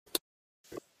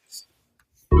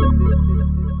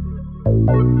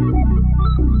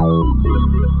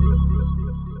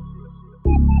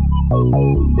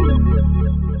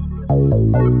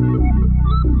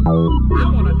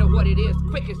want to know what it is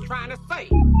Quick is trying to say.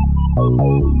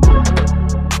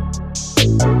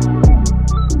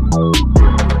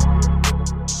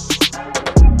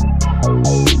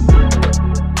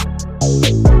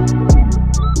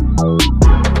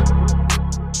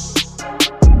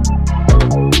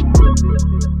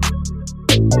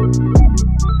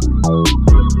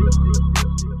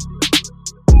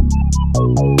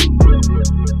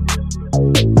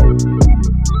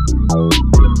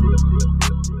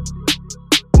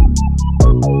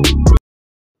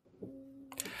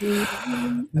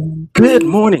 Good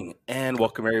morning and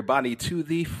welcome everybody to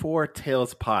the Four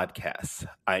Tales podcast.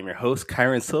 I'm your host,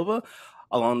 Kyrun Silva.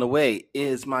 Along the way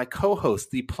is my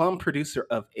co-host, the plum producer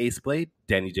of Ace Blade,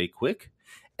 Danny J. Quick.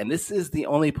 And this is the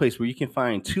only place where you can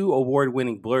find two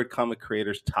award-winning blurred comic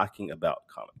creators talking about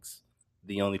comics.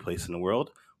 The only place in the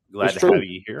world. Glad to have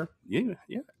you here. Yeah.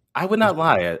 I would not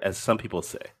lie, as some people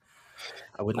say.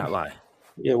 I would not lie.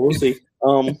 Yeah, we'll see.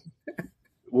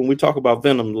 When we talk about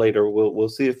Venom later, we'll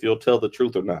see if you'll tell the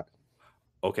truth or not.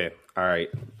 Okay. All right.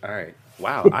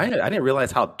 Wow. I didn't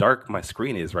realize how dark my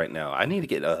screen is right now. I need to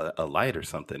get a light or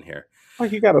something here.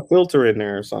 Like you got a filter in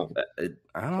there or something.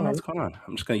 I don't know what's going on.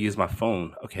 I'm just going to use my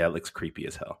phone. Okay, that looks creepy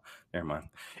as hell. Never mind.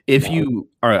 If you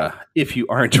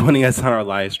aren't joining us on our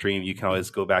live stream, you can always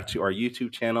go back to our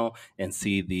YouTube channel and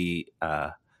see the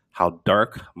how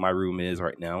dark my room is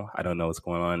right now. I don't know what's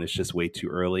going on. It's just way too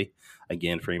early.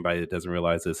 Again, for anybody that doesn't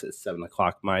realize this, it's 7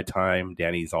 o'clock my time.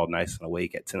 Danny's all nice and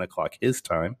awake at 10 o'clock his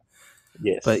time.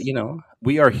 Yes. But,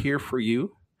 we are here for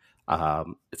you.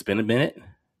 It's been a minute.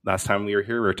 Last time we were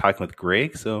here, talking with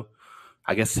Greg. So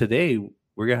I guess today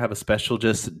we're going to have a special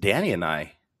just Danny and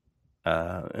I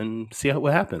and see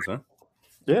what happens, huh?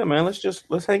 Yeah, man.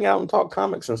 Let's hang out and talk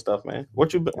comics and stuff, man.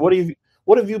 What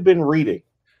have you been reading?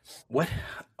 What?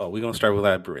 Oh, we're going to start with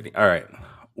that reading. All right.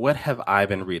 What have I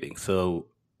been reading? So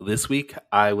this week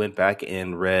I went back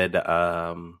and read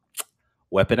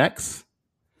Weapon X,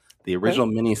 the original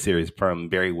miniseries from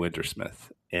Barry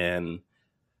Wintersmith. And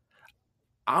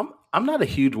I'm not a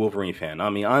huge Wolverine fan. I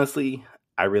mean, honestly,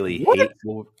 I really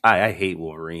I hate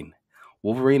Wolverine.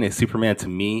 Wolverine and Superman to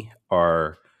me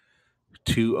are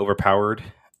too overpowered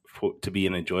to be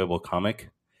an enjoyable comic.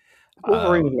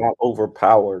 Wolverine's not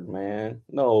overpowered, man.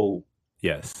 No.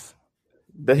 Yes.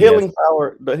 The healing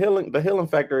power, the healing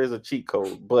factor is a cheat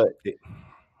code, but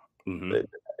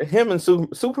him and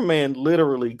Superman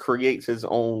literally creates his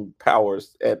own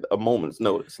powers at a moment's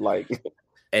notice. Like,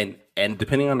 and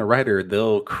depending on the writer,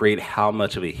 they'll create how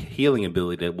much of a healing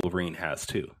ability that Wolverine has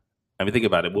too. I mean, think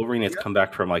about it. Wolverine has come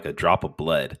back from like a drop of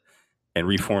blood and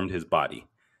reformed his body.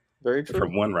 Very true.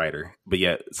 From one writer, but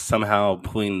yet somehow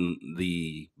pulling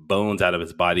the bones out of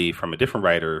his body from a different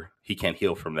writer, he can't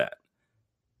heal from that.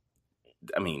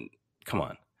 I mean, come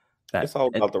on. It's all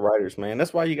about the writers, man.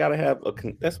 That's why you gotta have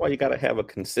a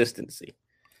consistency.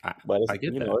 But I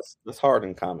get that. It's hard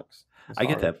in comics. I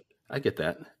get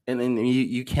that. And then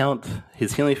you count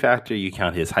his healing factor, you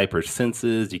count his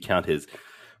hypersenses, you count his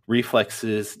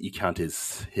reflexes, you count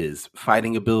his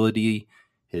fighting ability,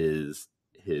 his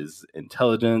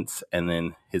intelligence, and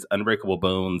then his unbreakable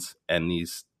bones and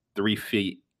these 3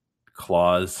 feet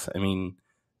claws. I mean,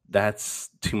 that's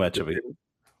too much of a.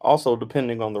 Also,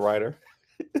 depending on the writer.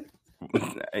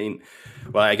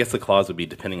 I guess the clause would be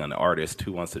depending on the artist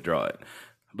who wants to draw it.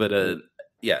 But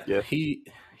he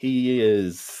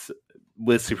is,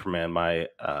 with Superman, my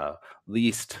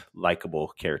least likable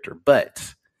character.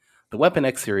 But the Weapon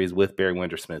X series with Barry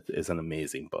Wintersmith is an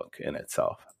amazing book in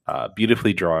itself.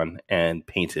 Beautifully drawn and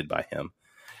painted by him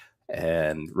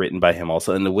and written by him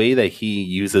also. And the way that he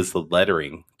uses the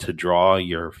lettering to draw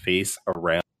your face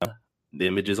around the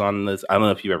images on this, I don't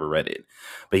know if you've ever read it,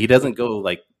 but he doesn't go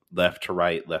like left to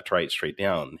right, straight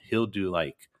down. He'll do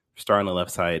like start on the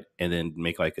left side and then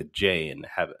make like a J and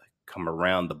have it come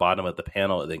around the bottom of the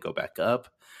panel and then go back up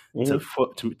to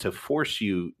force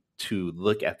you to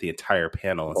look at the entire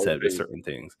panel instead of certain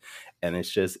things. And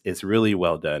it's really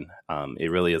well done. It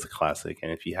really is a classic.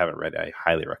 And if you haven't read it, I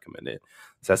highly recommend it.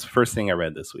 So that's the first thing I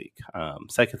read this week.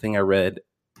 Second thing I read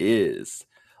is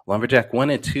Lumberjack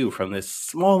 1 and 2 from this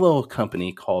small little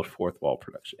company called Fourth Wall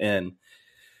Production. And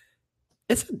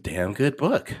it's a damn good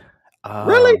book.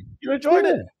 Really? You enjoyed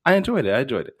it? I enjoyed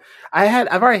it.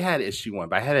 I've already had issue 1,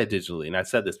 but I had it digitally. And I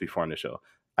said this before on the show.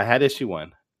 I had issue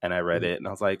 1 and I read it and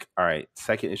I was like, all right,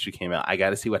 second issue came out. I got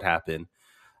to see what happened.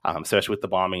 Especially with the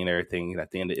bombing and everything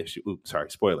at the end of the issue. Oops, sorry,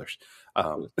 spoilers.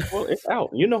 Well, it's out.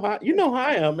 You know how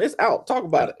I am. It's out. Talk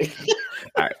about it.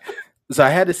 All right. So I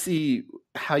had to see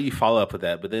how you follow up with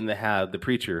that, but then to have the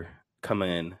preacher come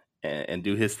in and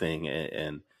do his thing,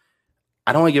 and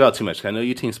I don't want to give out too much. I know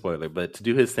you team spoiler, but to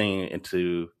do his thing and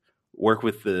to work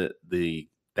with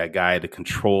that guy to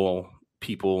control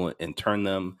people and turn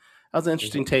them, that was an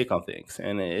interesting take on things,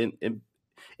 and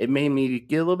it made me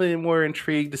get a little bit more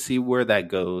intrigued to see where that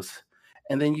goes.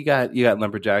 And then you got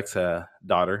Lumberjack's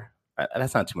daughter.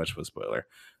 That's not too much of a spoiler,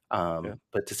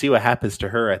 but to see what happens to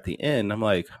her at the end, I'm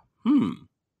like,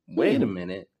 wait a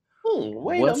minute,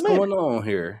 what's going on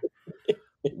here?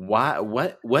 Why?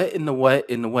 What in the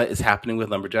what is happening with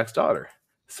Lumberjack's daughter?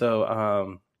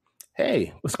 So,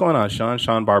 hey, what's going on, Sean?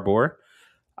 Sean Barbour,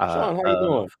 Sean, how you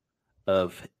doing?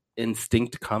 Of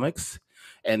Instinct Comics,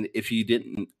 and if you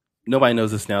didn't, nobody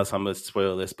knows this now, so I'm going to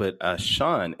spoil this. But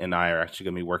Sean and I are actually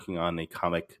going to be working on a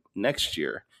comic next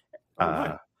year.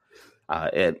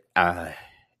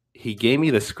 He gave me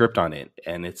the script on it,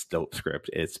 and it's dope script.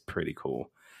 It's pretty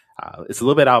cool. It's a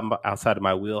little bit outside of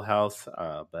my wheelhouse,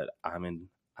 but I'm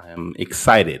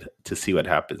excited to see what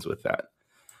happens with that.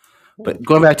 But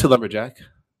going back to Lumberjack,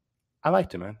 I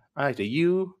liked it, man. I liked it.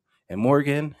 You and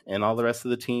Morgan and all the rest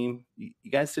of the team, you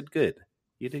guys did good.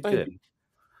 You did good.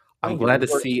 I'm glad to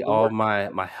see all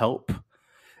my help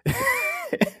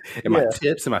and my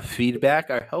tips and my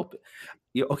feedback are helping.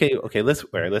 Okay.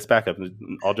 Let's back up.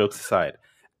 All jokes aside,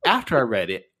 after I read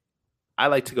it, I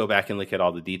like to go back and look at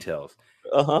all the details.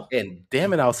 And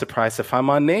damn it, I was surprised to find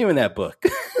my name in that book.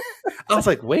 I was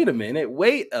like, wait a minute.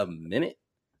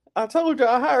 I told you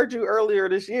I hired you earlier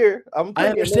this year. I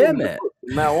understand that.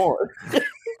 From now on.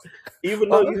 even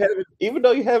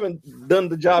though you haven't done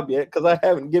the job yet, because I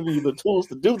haven't given you the tools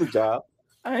to do the job.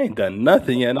 I ain't done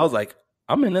nothing yet. And I was like,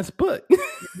 I'm in this book. You're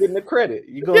getting the credit.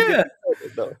 You're gonna get the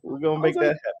credit, though. We're gonna make that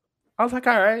happen. I was like,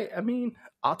 all right. I mean,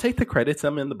 I'll take the credits.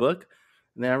 I'm in the book.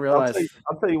 And then I realized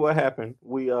I'll tell you what happened.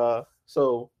 We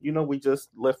we just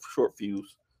left Short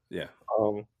Fuse. Yeah.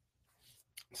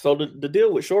 So the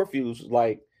deal with Short Fuse,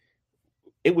 like,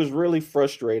 it was really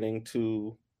frustrating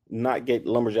to not get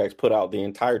Lumberjacks put out the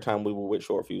entire time we were with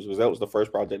Short Fuse, because that was the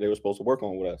first project they were supposed to work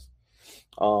on with us.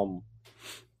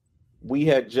 We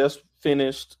had just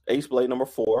finished Ace Blade number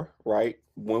 4, right?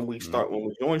 When we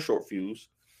joined Short Fuse,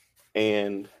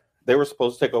 and they were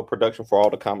supposed to take over production for all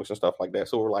the comics and stuff like that.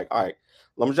 So we're like, all right,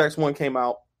 Lumberjacks 1 came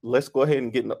out. Let's go ahead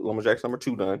and get Lumberjacks number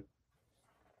 2 done.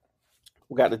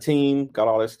 We got the team, got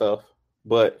all that stuff,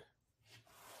 but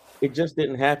it just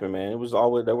didn't happen, man. There was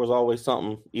always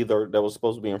something either that was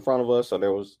supposed to be in front of us, or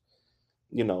there was,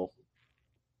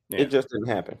 it just didn't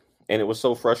happen. And it was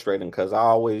so frustrating because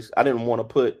I didn't want to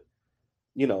put,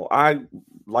 I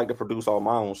like to produce all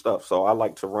my own stuff. So I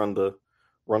like to run the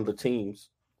teams,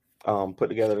 put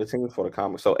together the teams for the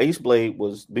comics. So Ace Blade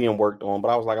was being worked on, but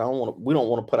I was like, we don't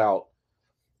want to put out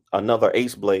another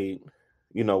Ace Blade,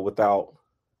 without,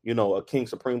 a King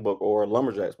Supreme book or a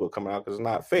Lumberjacks book coming out, because it's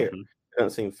not fair. Mm-hmm. It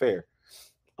doesn't seem fair.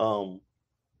 But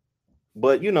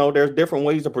there's different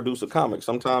ways to produce a comic.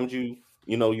 Sometimes you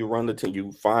run the team,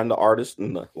 you find the artist,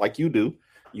 and like you do,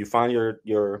 you find your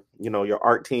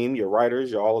art team, your writers,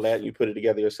 your all of that, and you put it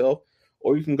together yourself.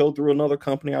 Or you can go through another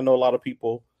company. I know a lot of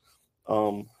people,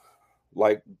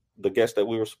 like the guest that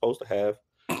we were supposed to have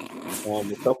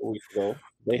a couple weeks ago.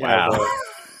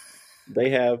 They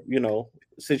have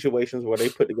situations where they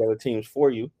put together teams for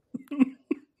you.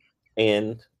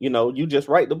 And you just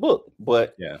write the book,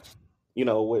 but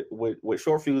with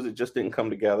Short Fuse, it just didn't come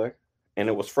together, and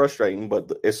it was frustrating. But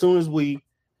as soon as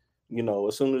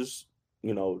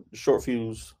Short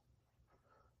Fuse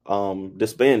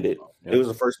disbanded, it was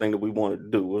the first thing that we wanted to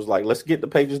do. It was like, let's get the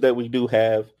pages that we do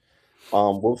have.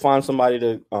 We'll find somebody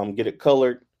to get it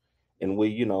colored, and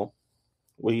we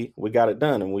got it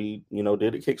done, and we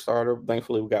did a Kickstarter.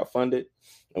 Thankfully, we got funded.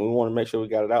 And we want to make sure we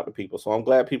got it out to people. So I'm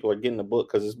glad people are getting the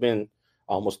book, because it's been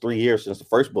almost 3 years since the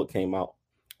first book came out.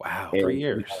 Wow, 3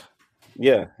 years.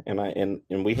 Yeah, and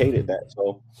we hated that.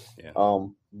 So,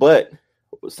 but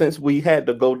since we had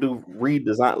to go do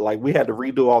redesign, like we had to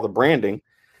redo all the branding,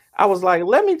 I was like,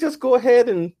 let me just go ahead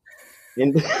and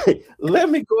let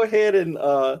me go ahead and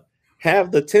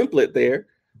have the template there,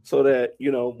 so that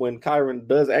when Kyrun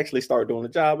does actually start doing the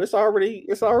job, it's already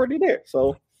there.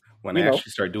 So. When I actually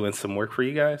start doing some work for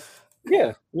you guys?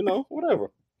 Yeah,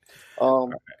 whatever.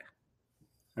 All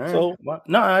right. So,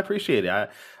 no, I appreciate it.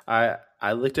 I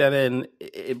looked at it, and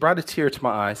it brought a tear to my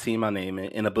eye seeing my name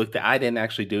in a book that I didn't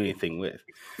actually do anything with.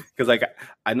 Because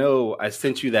I know I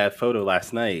sent you that photo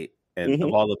last night, and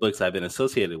of all the books I've been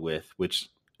associated with, which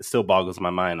still boggles my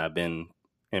mind. I've been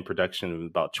in production of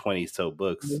about 20 so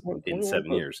books in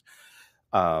 7 years.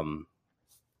 But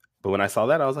when I saw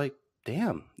that, I was like,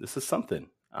 damn, this is something.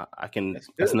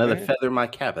 That's another feather in my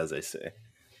cap, as they say.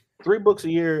 3 books a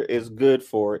year is good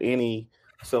for any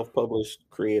self-published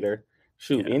creator.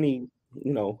 Shoot, any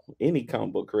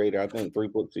comic book creator, I think 3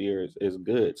 books a year is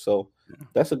good. So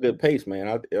that's a good pace,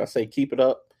 man. I say keep it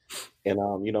up. And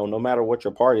no matter what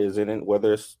your part is in it,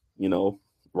 whether it's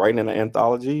writing an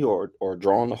anthology or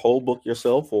drawing the whole book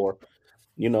yourself, or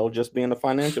just being a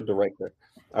financial director,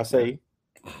 I say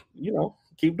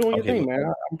keep doing your thing,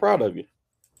 man. I'm proud of you.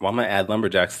 Well, I'm gonna add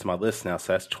Lumberjacks to my list now,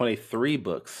 so that's 23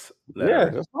 books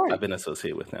that I've been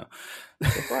associated with now.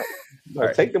 That's right.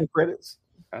 Right. Take them credits.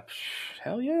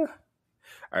 Hell yeah!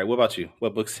 All right, what about you?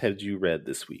 What books had you read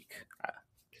this week?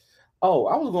 Oh,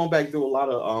 I was going back through a lot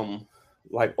of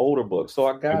like older books. So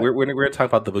I got. We're gonna talk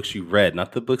about the books you read,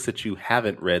 not the books that you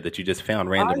haven't read that you just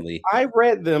found randomly. I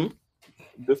read them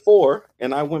before,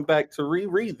 and I went back to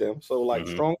reread them. So like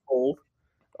Strong Cold,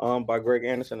 by Greg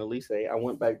Anderson and Elise. I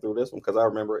went back through this one because I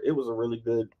remember it was a really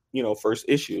good, first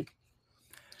issue.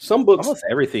 Some books, almost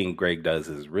everything Greg does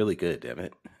is really good. Damn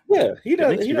it! Yeah, he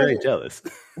does. He's very jealous.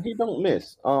 He don't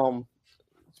miss.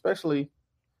 Especially,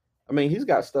 I mean, he's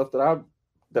got stuff that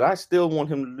I still want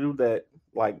him to do. That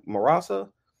like Marasa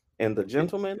and The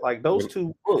Gentleman, like those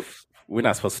 2 books. We're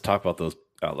not supposed to talk about those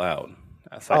out loud.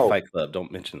 That's like Fight Club.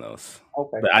 Don't mention those.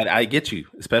 Okay. But I get you,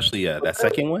 especially that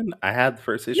second one. I had the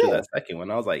first issue of that second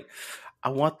one. I was like, I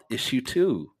want issue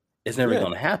 2. It's never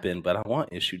going to happen, but I want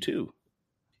issue 2.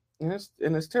 And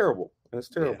it's terrible. It's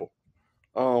terrible.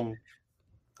 Yeah.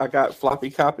 I got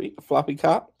Floppy Cop.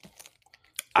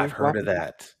 I've heard of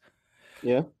that.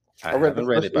 Yeah. I haven't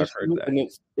read it, but I've heard that. And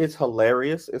it's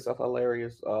hilarious. It's a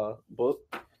hilarious book.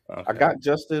 Okay. I got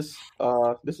Justice.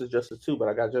 This is Justice 2, but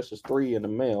I got Justice 3 in the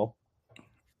mail.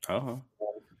 Uh-huh.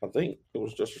 I think it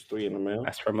was Justice 3 in the mail.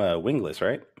 That's from Wingless,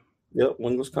 right? Yep,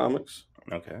 Wingless Comics.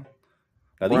 Okay.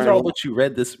 Now these are all books you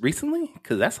read this recently?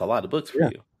 Because that's a lot of books for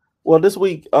you. Well, this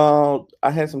week I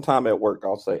had some time at work,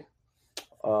 I'll say.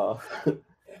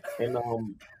 And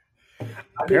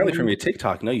apparently from your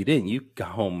TikTok, no, you didn't. You got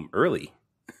home early.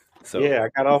 So yeah, I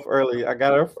got off early. I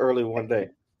got off early one day.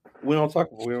 We don't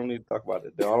need to talk about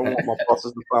it. Though. I don't want my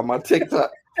bosses to find my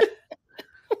TikTok.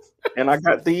 And I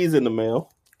got these in the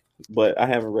mail, but I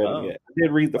haven't read them yet. I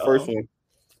did read the first one.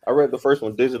 I read the first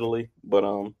one digitally, but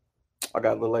I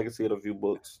got the Legacy of the View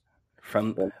books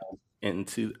from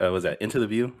was that Into the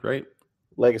View, right?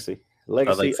 Legacy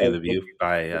of the View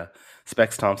by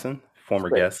Specs Thompson, former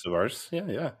guest of ours.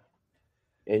 Yeah.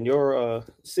 And your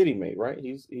city mate, right?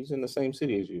 He's in the same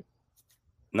city as you.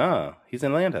 No, he's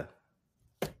in Atlanta.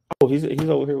 Oh, he's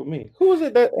over here with me. Who was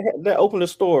it that opened a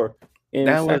store?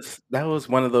 That was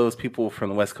one of those people from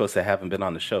the West Coast that haven't been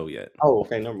on the show yet. Oh,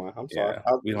 okay, never mind. I'm sorry.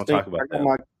 We don't talk about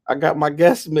that. I got my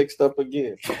guests mixed up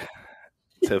again.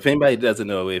 So if anybody doesn't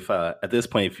know, if at this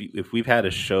point, if we've had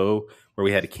a show where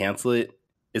we had to cancel it,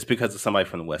 it's because of somebody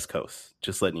from the West Coast.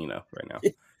 Just letting you know right now.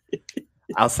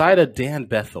 Outside of Dan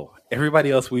Bethel,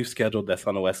 everybody else we've scheduled that's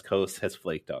on the West Coast has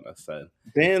flaked on us.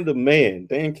 Dan the man.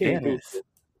 Dan came.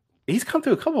 He's come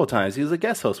through a couple of times. He was a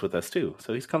guest host with us too,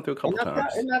 so he's come through a couple of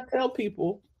times. And I tell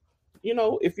people,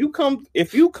 if you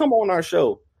come on our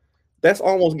show, that's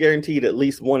almost guaranteed at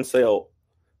least one sale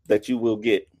that you will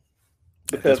get.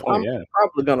 Because I'm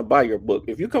probably gonna buy your book.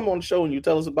 If you come on the show and you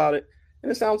tell us about it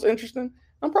and it sounds interesting,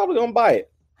 I'm probably gonna buy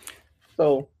it.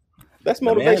 So that's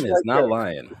motivation. The man is not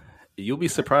lying. You'll be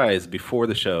surprised before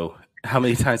the show how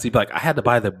many times he'd be like, I had to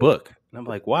buy the book. And I'm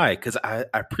like, why? Because I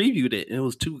previewed it and it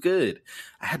was too good.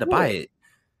 I had to buy it.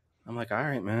 I'm like, all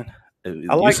right, man.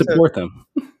 You support them.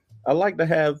 I like to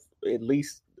have at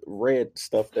least read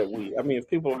stuff that if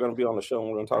people are going to be on the show and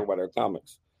we're going to talk about their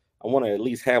comics, I want to at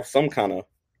least have some kind of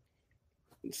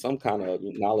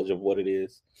knowledge of what it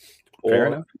is. Fair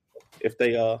enough. If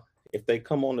they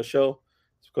come on the show,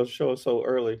 it's because the show is so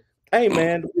early. Hey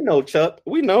man, we know Chuck.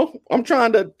 We know. I'm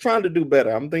trying to do better.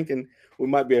 I'm thinking we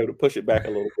might be able to push it back a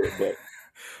little bit, but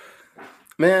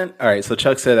man, all right. So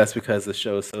Chuck said that's because the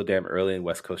show is so damn early and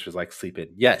West Coasters like sleep in.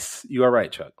 Yes, you are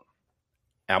right, Chuck.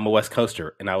 I'm a West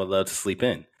Coaster and I would love to sleep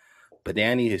in, but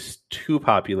Danny is too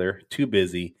popular, too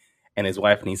busy, and his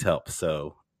wife needs help.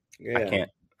 So I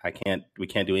can't. We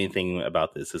can't do anything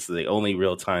about this. This is the only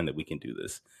real time that we can do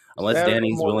this, unless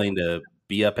Danny's willing to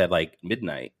be up at like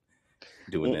midnight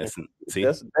doing this. And see,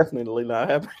 that's definitely not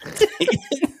happening.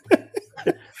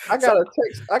 I got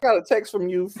a text from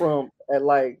you at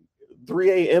like 3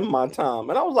 a.m. my time,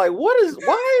 and I was like, why is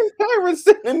Kyrun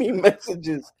sending me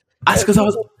messages? That's because I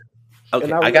was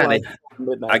okay. I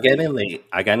got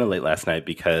in late last night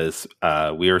because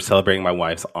we were celebrating my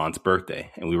wife's aunt's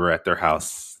birthday, and we were at their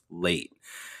house late.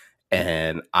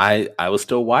 And I was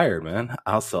still wired, man.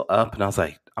 I was still up, and I was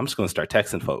like, I'm just going to start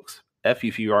texting folks. F you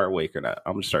if you are awake or not.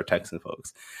 I'm gonna start texting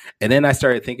folks. And then I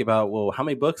started thinking about, well, how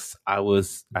many books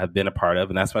I've been a part of,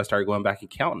 and that's why I started going back and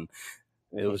counting.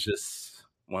 It was just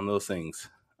one of those things.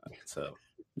 So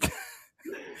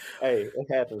hey, it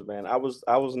happens, man. I was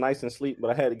nice and sleep, but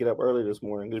I had to get up early this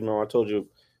morning. Remember I told you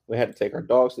we had to take our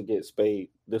dogs to get spayed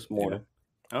this morning.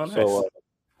 Yeah. Oh, nice. So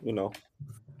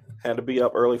had to be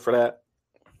up early for that.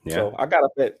 Yeah. So I got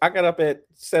up at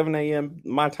 7 a.m.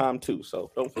 my time too.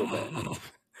 So don't feel bad.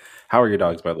 How are your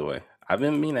dogs, by the way? I've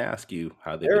been meaning to ask you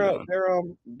how they've been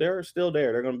doing. They're still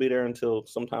there. They're going to be there until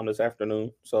sometime this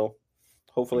afternoon. So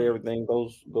hopefully everything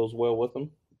goes well with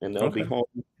them, and they'll be home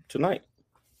tonight.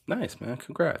 Nice, man.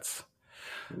 Congrats.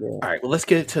 Yeah. All right, well, let's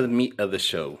get to the meat of the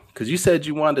show, because you said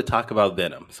you wanted to talk about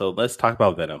Venom. So let's talk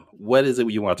about Venom. What is it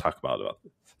you want to talk about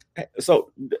this?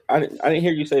 So I didn't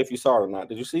hear you say if you saw it or not.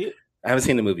 Did you see it? I haven't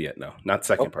seen the movie yet. No, not the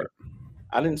second part.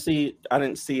 I didn't see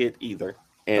it either.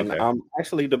 And I'm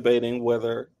actually debating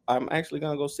whether I'm actually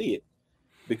going to go see it,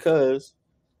 because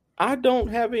I don't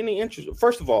have any interest.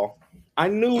 First of all, I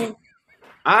know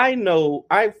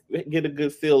I get a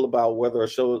good feel about whether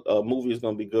a movie is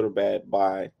going to be good or bad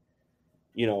by,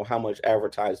 how much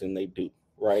advertising they do,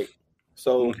 right?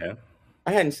 So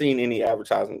I hadn't seen any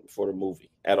advertising for the movie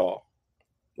at all.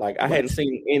 Like I hadn't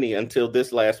seen any until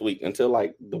this last week, until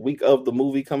like the week of the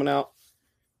movie coming out.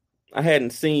 I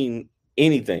hadn't seen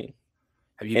anything.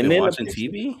 Have you been watching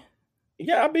TV?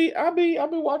 Yeah, I'll be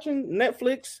watching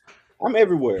Netflix. I'm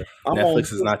everywhere.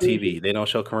 Netflix is not TV. They don't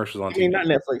show commercials on TV. Not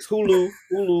Netflix.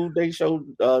 Hulu. They show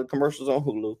commercials on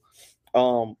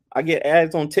Hulu. I get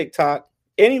ads on TikTok.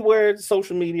 Anywhere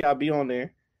social media, I'll be on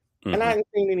there. And I haven't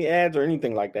seen any ads or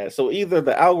anything like that. So either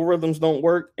the algorithms don't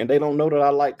work and they don't know that I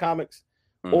like comics,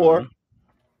 or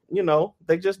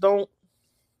they just don't.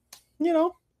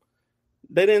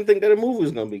 They didn't think that a movie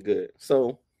was gonna be good.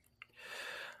 So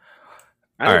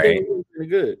I don't think it was really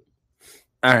good.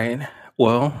 All right.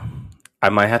 Well, I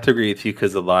might have to agree with you,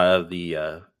 because a lot of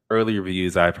the early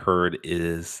reviews I've heard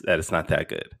is that it's not that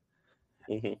good.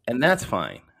 And that's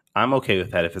fine. I'm okay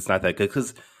with that if it's not that good,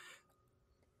 because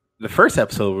the first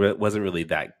episode wasn't really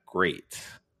that great.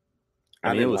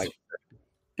 I mean,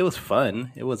 it was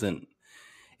fun. It wasn't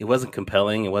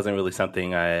compelling. It wasn't really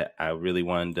something I really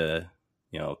wanted to,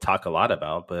 talk a lot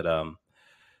about, but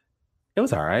it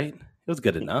was all right. It was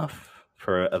good enough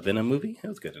for a Venom movie. It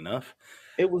was good enough.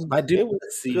 I do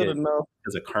see it enough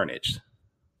as a Carnage.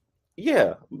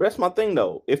 Yeah, that's my thing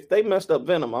though. If they messed up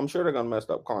Venom, I'm sure they're gonna mess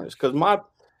up Carnage. Because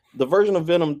the version of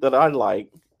Venom that I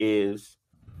like is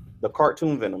the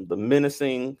cartoon Venom, the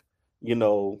menacing,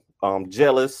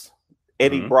 jealous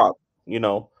Eddie Brock.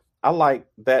 I like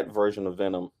that version of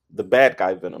Venom, the bad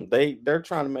guy Venom. They're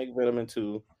trying to make Venom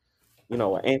into, an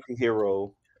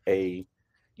anti-hero, a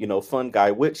fun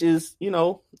guy, which is,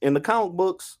 in the comic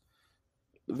books,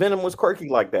 Venom was quirky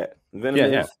like that.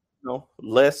 Venom is,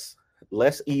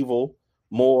 less evil,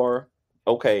 more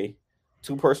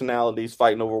two personalities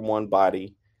fighting over one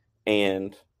body,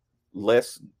 and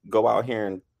let's go out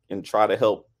here and try to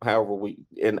help however we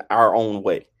in our own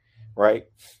way, right?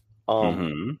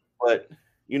 But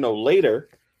later,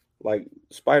 like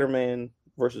Spider-Man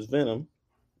versus Venom,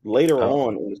 later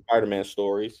on in the Spider-Man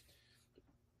stories,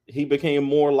 he became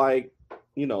more like,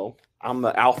 I'm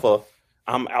alpha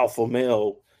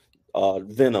male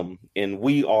Venom, and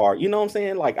we are, what I'm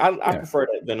saying? Like I prefer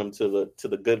that Venom to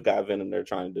the good guy Venom they're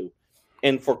trying to do.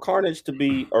 And for Carnage to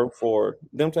be, or for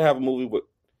them to have a movie with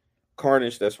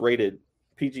Carnage that's rated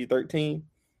PG-13,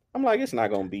 I'm like, it's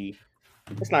not gonna be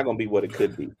what it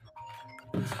could be.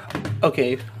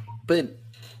 Okay, but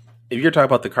if you're talking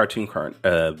about the cartoon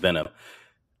Venom,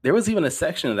 there was even a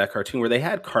section of that cartoon where they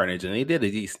had Carnage, and they did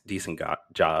a decent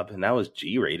job, and that was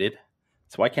G-rated.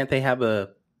 So why can't they have a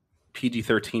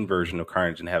PG-13 version of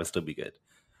Carnage and have it still be good?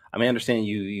 I mean, I understand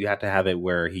you have to have it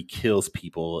where he kills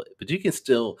people, but you can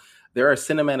still. There are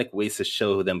cinematic ways to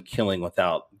show them killing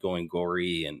without going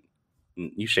gory, and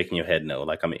you shaking your head no,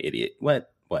 like I'm an idiot.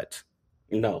 What?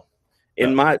 No.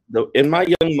 In my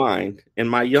young mind, in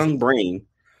my young brain,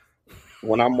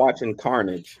 when I'm watching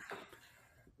Carnage,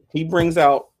 he brings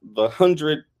out the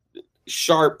 100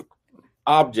 sharp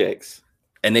objects.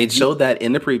 And they showed that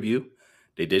in the preview.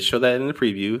 They did show that in the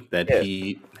preview that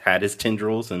he had his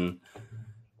tendrils and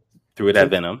threw it at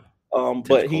Venom.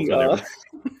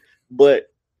 But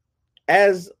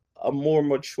as a more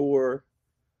mature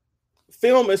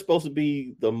film is supposed to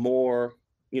be the more,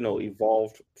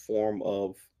 evolved form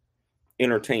of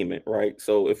entertainment, right?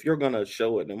 So if you're gonna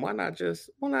show it, then why not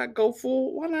go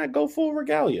full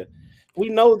regalia? We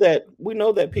know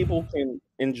that people can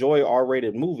enjoy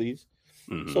R-rated movies.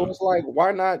 So it's like,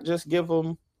 why not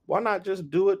Why not just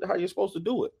do it how you're supposed to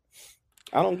do it?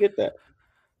 I don't get that.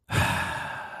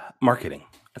 Marketing.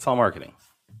 It's all marketing.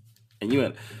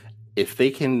 And if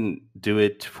they can do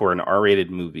it for an R-rated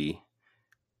movie,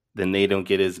 then they don't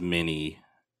get as many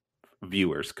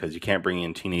viewers because you can't bring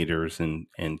in teenagers and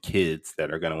kids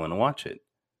that are going to want to watch it.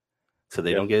 So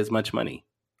they don't get as much money.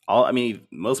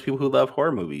 Most people who love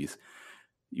horror movies,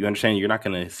 you understand you're not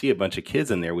going to see a bunch of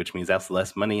kids in there, which means that's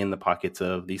less money in the pockets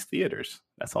of these theaters.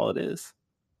 That's all it is.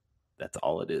 That's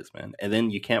all it is, man. And then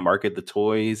you can't market the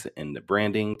toys and the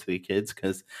branding to the kids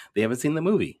because they haven't seen the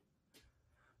movie.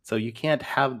 So you can't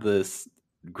have this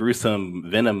gruesome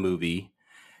Venom movie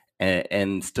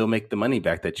and still make the money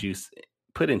back that you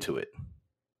put into it.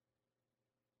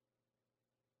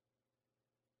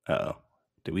 Uh-oh.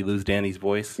 Did we lose Danny's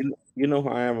voice? You know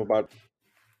how I am about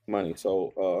money,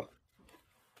 so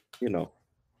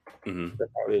Mm-hmm.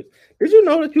 That's how it is. Did you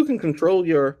know that you can control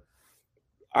your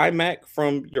iMac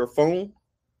from your phone?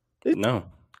 No,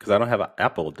 because I don't have an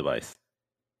Apple device.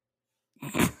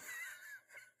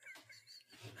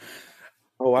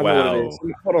 Oh, I know what it is.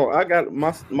 Hold on, I got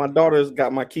my daughter's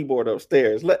got my keyboard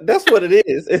upstairs. That's what it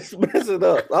is. It's messing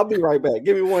up. I'll be right back.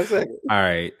 Give me 1 second.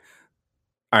 All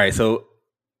right. So,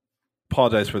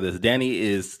 apologize for this. Danny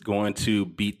is going to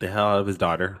beat the hell out of his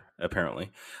daughter.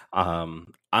 Apparently,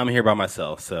 I'm here by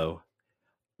myself. So,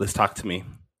 let's talk to me.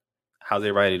 How's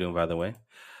everybody doing? By the way,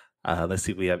 let's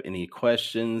see if we have any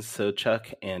questions. So,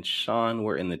 Chuck and Sean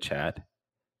were in the chat,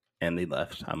 and they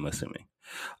left. I'm assuming.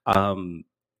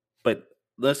 But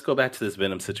let's go back to this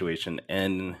Venom situation.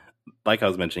 And like I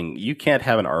was mentioning, you can't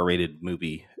have an R-rated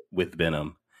movie with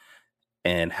Venom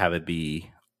and have it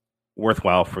be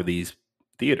worthwhile for these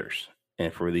theaters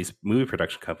and for these movie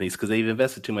production companies because they've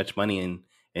invested too much money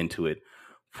into it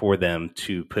for them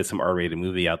to put some R-rated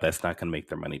movie out that's not going to make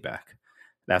their money back.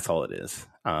 That's all it is.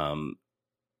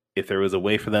 If there was a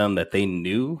way for them that they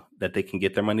knew that they can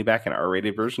get their money back in an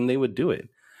R-rated version, they would do it.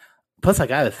 Plus, I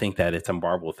got to think that it's a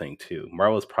Marvel thing, too.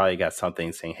 Marvel's probably got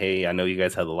something saying, hey, I know you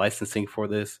guys have the licensing for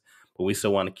this, but we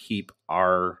still want to keep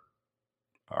our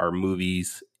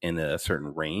movies in a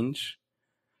certain range.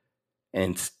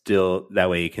 And still, that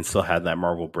way you can still have that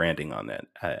Marvel branding on that.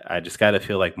 I just got to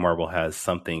feel like Marvel has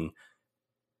something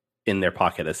in their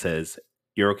pocket that says,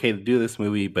 you're okay to do this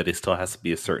movie, but it still has to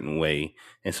be a certain way.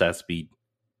 And so it has to be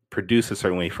produced a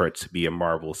certain way for it to be a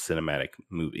Marvel cinematic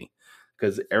movie.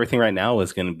 Because everything right now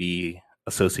is going to be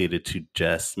associated to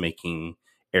just making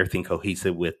everything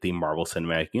cohesive with the Marvel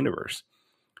Cinematic Universe.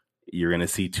 You're going to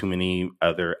see too many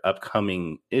other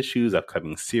upcoming issues,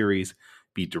 upcoming series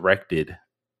be directed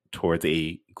towards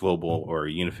a global or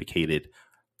unified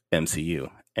MCU.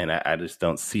 And I just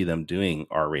don't see them doing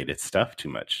R-rated stuff too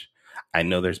much. I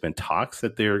know there's been talks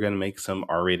that they're going to make some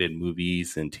R-rated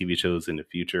movies and TV shows in the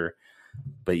future,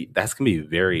 but that's going to be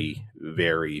very,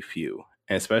 very few.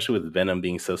 And especially with Venom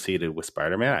being associated with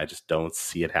Spider-Man, I just don't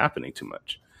see it happening too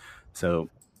much. So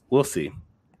we'll see.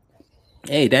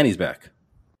 Hey, Danny's back.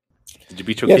 Did you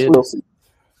beat your kid? Yes, we'll see.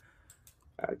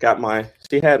 I got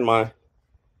she had my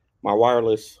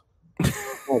wireless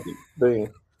thing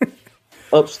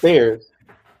upstairs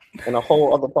in a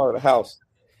whole other part of the house.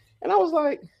 And I was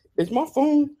like, is my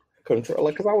phone control?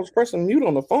 Like, because I was pressing mute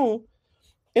on the phone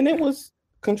and it was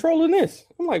controlling this.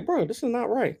 I'm like, bro, this is not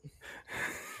right.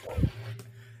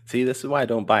 See, this is why I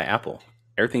don't buy Apple.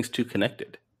 Everything's too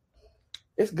connected.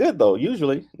 It's good though.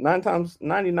 Usually, 99 times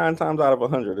out of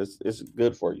 100, it's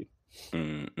good for you.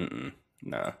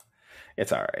 No,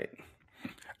 it's all right.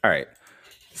 All right.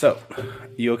 So,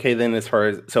 you okay then?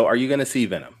 So, are you going to see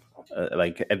Venom?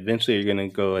 Like, eventually, you're going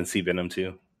to go and see Venom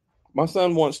too. My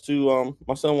son wants to.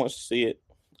 See it,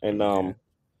 and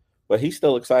but he's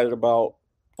still excited about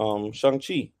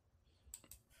Shang-Chi.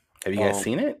 Have you guys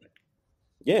seen it?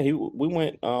 Yeah, we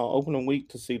went opening week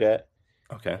to see that.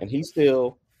 Okay. And he's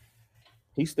still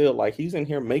like he's in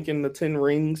here making the 10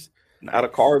 rings out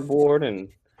of cardboard and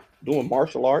doing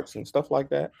martial arts and stuff like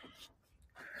that.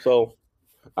 So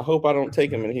I hope I don't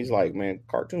take him and he's like, man,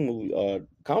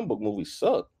 comic book movies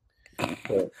suck.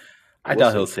 I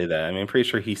doubt he'll say that. I mean, I'm pretty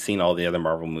sure he's seen all the other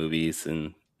Marvel movies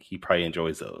and he probably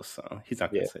enjoys those. So he's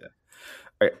not going to say that.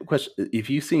 All right, question.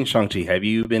 If you've seen Shang-Chi, have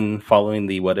you been following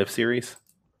the What If series?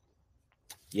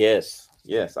 Yes.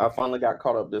 I finally got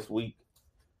caught up this week.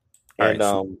 And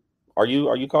are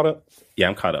you caught up? Yeah,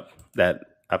 I'm caught up.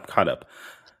 I'm caught up.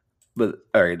 But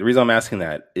all right, the reason I'm asking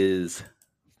that is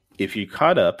if you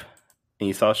caught up and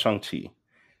you saw Shang-Chi,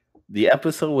 the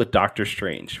episode with Doctor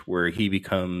Strange where he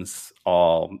becomes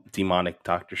all demonic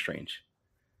Doctor Strange.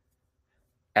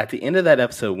 At the end of that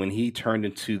episode, when he turned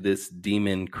into this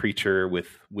demon creature with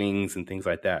wings and things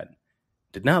like that,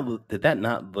 did that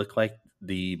not look like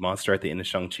the monster at the end of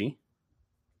Shang-Chi?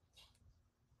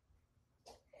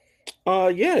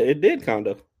 Yeah, it did kind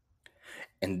of.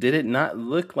 And did it not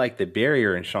look like the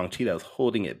barrier in Shang-Chi that was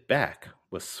holding it back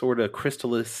was sort of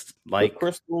crystallis like the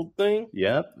crystal thing?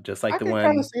 Yep, just like I the can one.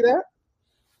 kind of see that.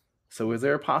 So is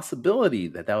there a possibility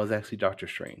that that was actually Doctor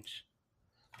Strange?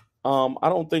 I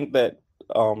don't think that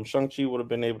Shang-Chi would have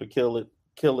been able to kill it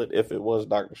if it was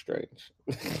Doctor Strange.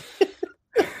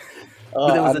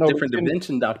 But it was a different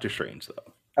dimension Doctor Strange,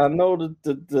 though. I know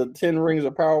the 10 rings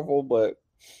are powerful, but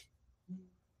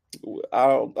I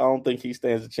don't think he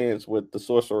stands a chance with the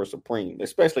Sorcerer Supreme,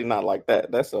 especially not like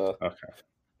that.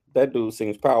 That dude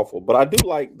seems powerful. But I do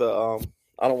like the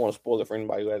I don't want to spoil it for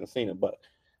anybody who hasn't seen it, but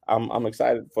I'm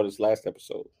excited for this last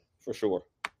episode for sure.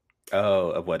 Oh,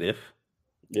 of What If?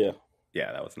 Yeah.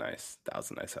 Yeah, that was nice. That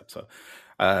was a nice episode.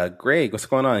 Greg, what's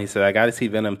going on? He said, I got to see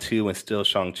Venom 2 and still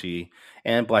Shang-Chi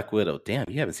and Black Widow. Damn,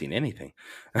 you haven't seen anything.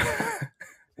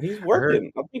 He's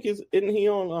working. I think isn't he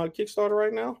on Kickstarter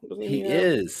right now? He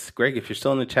is. Greg, if you're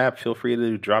still in the chat, feel free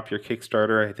to drop your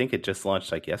Kickstarter. I think it just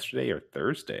launched like yesterday or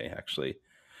Thursday, actually.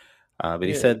 But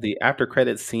he said the after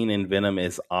credits scene in Venom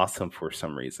is awesome for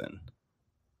some reason.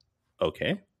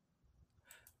 Okay.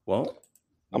 Well,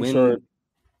 I'm sure it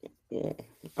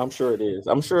is.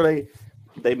 I'm sure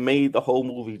they made the whole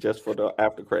movie just for the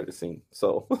after credit scene.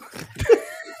 So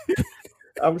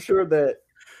I'm sure that,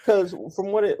 because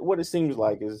from what it seems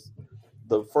like is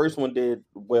the first one did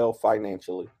well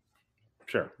financially.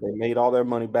 Sure. They made all their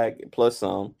money back plus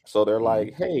some. So they're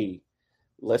like, hey,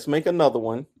 let's make another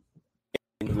one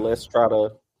and let's try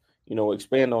to,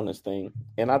 expand on this thing.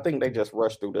 And I think they just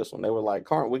rushed through this one. They were like,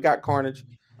 we got Carnage.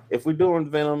 If we're doing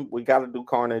Venom, we got to do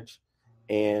Carnage.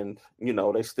 And,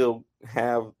 they still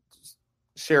have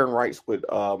sharing rights with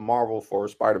Marvel for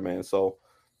Spider-Man. So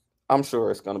I'm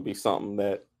sure it's going to be something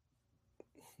that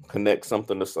connects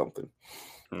something to something.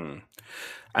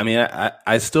 I mean,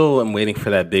 I still am waiting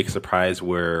for that big surprise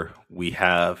where we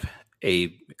have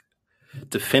a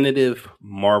definitive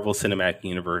Marvel Cinematic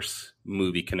Universe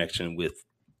movie connection with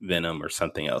Venom or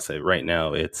something else. Right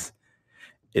now, it's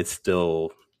still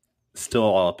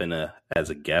all up as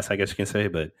a guess, I guess you can say,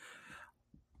 but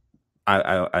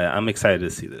I'm excited to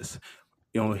see this.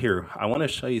 Here, I want to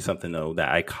show you something, though, that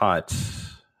I caught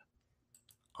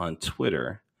on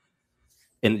Twitter.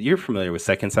 And you're familiar with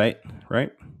Second Sight,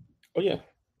 right? Oh, yeah.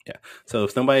 Yeah. So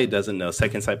if somebody doesn't know,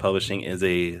 Second Sight Publishing is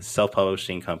a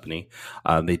self-publishing company.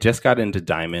 They just got into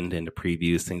Diamond, into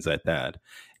previews, things like that.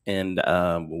 And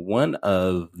one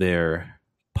of their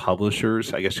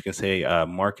publishers, I guess you can say,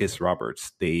 Marcus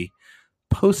Roberts, they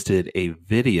posted a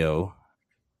video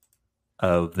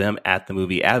of them at the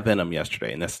movie at Venom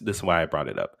yesterday. And this is why I brought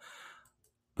it up.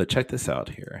 But check this out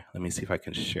here. Let me see if I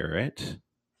can share it.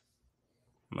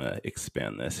 I'm going to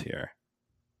expand this here.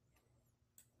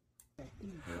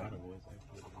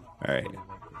 All right.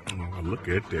 Oh, look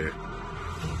at that.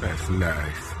 That's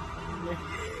nice.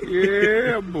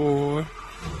 Yeah, boy.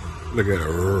 Look at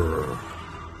her.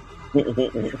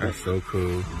 That's so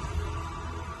cool.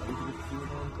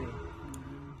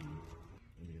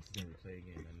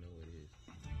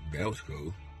 That was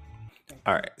cool.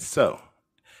 All right. So,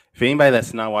 if anybody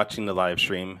that's not watching the live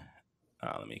stream,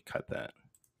 let me cut that.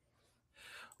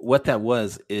 What that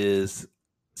was is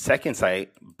Second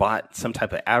Sight bought some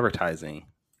type of advertising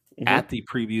at the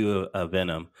preview of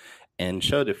Venom and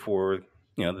showed it for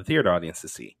the theater audience to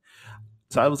see.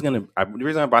 So the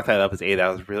reason I brought that up is A, that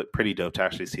was really pretty dope to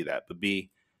actually see that, but B,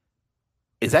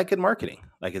 is that good marketing?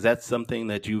 Like, is that something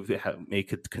that you may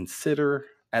could consider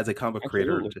as a comic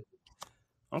creator?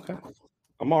 Okay.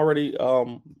 I'm already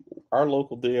our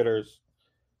local theaters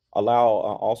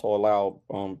also allow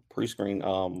pre-screen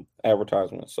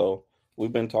advertisements. So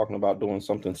we've been talking about doing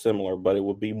something similar, but it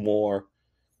would be more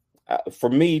for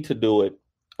me to do it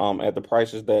at the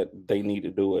prices that they need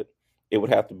to do it. It would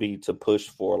have to be to push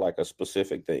for like a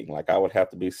specific thing. Like I would have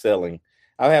to be selling.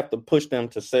 I have to push them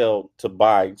to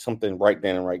buy something right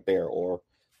then and right there, or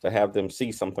to have them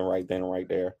see something right then and right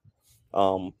there.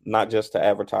 Not just to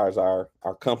advertise our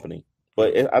company,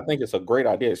 but I think it's a great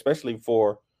idea, especially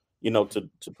for to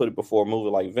put it before a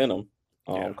movie like Venom,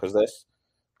 because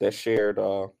that's shared.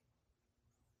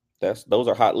 Those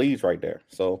are hot leads right there.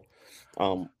 So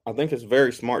I think it's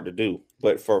very smart to do.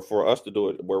 But for us to do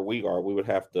it where we are, we would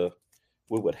have to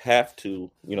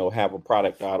have a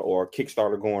product out or a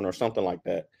Kickstarter going or something like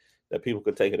that people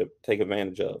could take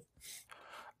advantage of.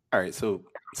 All right. So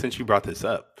since you brought this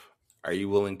up, are you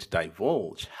willing to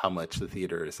divulge how much the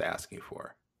theater is asking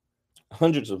for?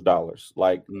 Hundreds of dollars.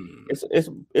 Like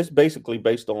it's basically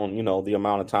based on the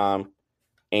amount of time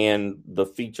and the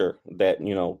feature that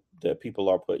that people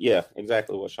are put. Yeah,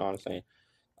 exactly what Sean's saying.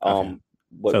 Okay.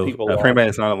 What So people for are. anybody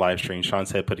that's not on live stream, Sean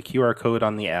said put a QR code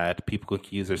on the ad. People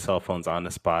can use their cell phones on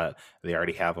the spot. They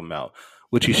already have them out.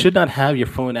 Which you should not have your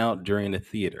phone out during the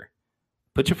theater.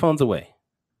 Put your phones away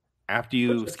after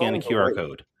you scan the QR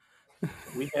code.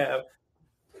 We have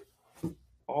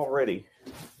already.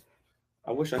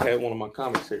 I wish I had one of my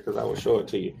comics here because I would show it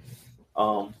to you.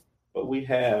 But we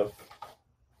have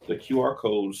the QR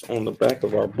codes on the back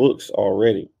of our books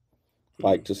already,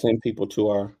 like to send people to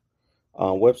our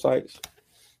websites.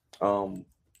 All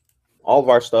of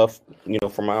our stuff,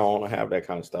 from my own, I have that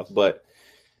kind of stuff. But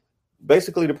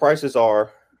basically, the prices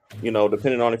are,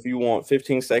 depending on if you want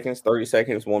 15 seconds, 30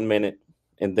 seconds, 1 minute,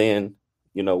 and then,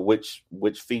 which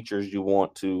features you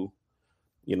want to,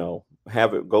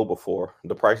 have it go before.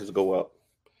 The prices go up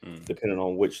depending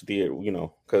on which theater,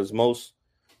 because most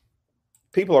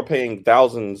people are paying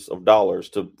thousands of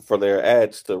dollars for their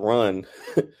ads to run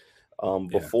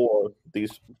before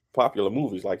these popular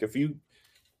movies. Like if you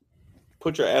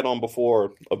put your ad on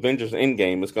before Avengers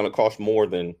Endgame, it's going to cost more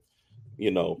than,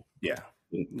 than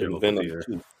Venom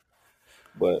 2.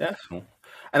 But yeah,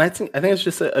 and I think it's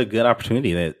just a good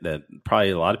opportunity that probably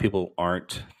a lot of people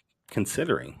aren't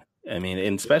considering. I mean,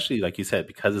 and especially like you said,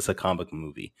 because it's a comic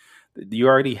movie, you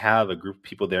already have a group of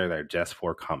people there that are just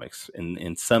for comics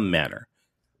in some manner.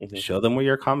 Show them where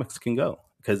your comics can go,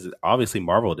 because obviously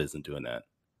Marvel isn't doing that.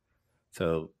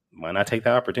 So why not take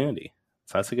that opportunity?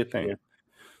 So that's a good thing. Yeah.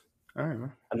 All right,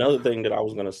 man. Another thing that I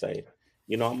was going to say,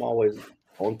 I'm always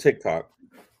on TikTok.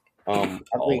 I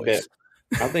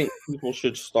think people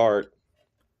should start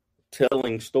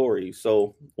telling stories.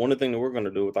 So one of the things that we're going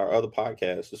to do with our other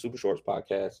podcast, the Super Shorts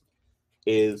podcast,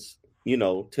 is,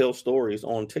 tell stories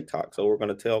on TikTok. So we're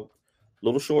going to tell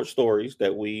little short stories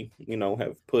that we,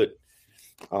 have put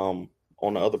on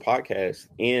the other podcast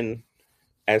in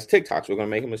as TikToks. We're going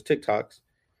to make them as TikToks,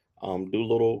 do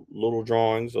little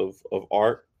drawings of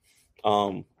art.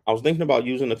 I was thinking about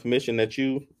using the commission that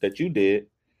you did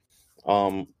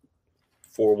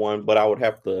for one, but I would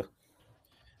have to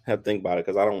think about it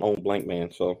because I don't own Blank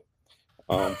Man, so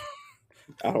I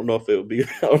don't know if it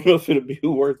would be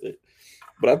worth it.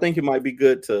 But I think it might be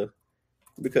good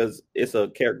because it's a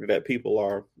character that people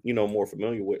are more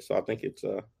familiar with. So I think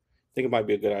it might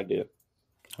be a good idea.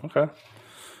 Okay.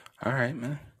 All right,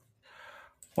 man.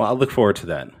 Well, I look forward to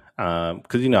that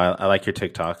because I like your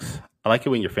TikToks. I like it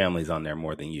when your family's on there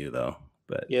more than you, though.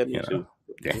 But yeah, me too.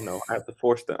 I have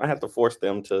to force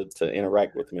them to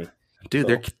interact with me. Dude,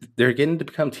 so, they're getting to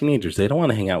become teenagers. They don't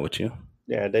want to hang out with you.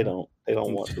 Yeah, they don't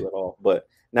want to at all. But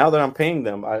now that I'm paying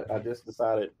them, I just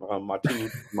decided my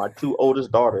two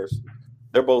oldest daughters,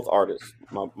 they're both artists.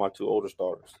 My two oldest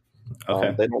daughters.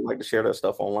 Okay. They don't like to share their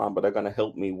stuff online, but they're going to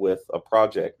help me with a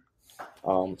project.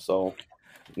 So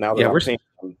now that I'm paying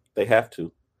them, they have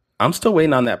to. I'm still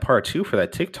waiting on that part 2 for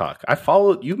that TikTok.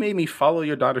 You made me follow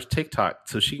your daughter's TikTok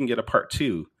so she can get a part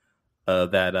 2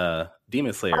 of that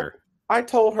Demon Slayer. I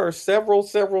told her several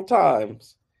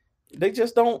times. They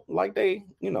just don't like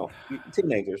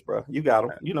teenagers, bro. You got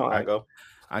them. You know how I go.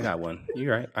 I got one.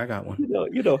 You're right. I got one. You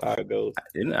know how it goes.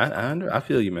 I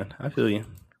feel you, man. I feel you.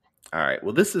 All right.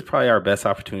 Well, this is probably our best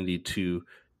opportunity to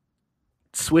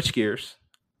switch gears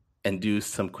and do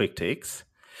some quick takes.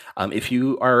 If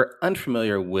you are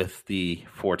unfamiliar with the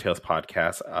Four Tales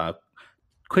podcast,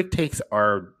 quick takes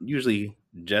are usually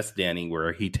just Danny,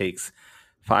 where he takes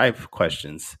 5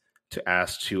 questions to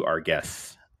ask to our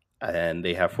guests, and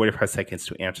they have 45 seconds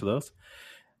to answer those.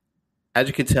 As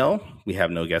you can tell, we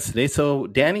have no guests today, so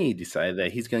Danny decided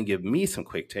that he's going to give me some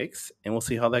quick takes, and we'll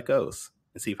see how that goes,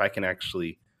 and see if I can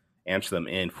actually answer them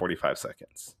in 45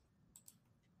 seconds.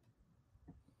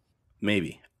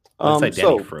 Maybe. Looks like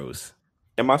Danny froze.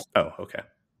 Am I? Oh, okay.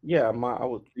 Yeah,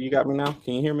 you got me now?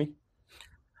 Can you hear me?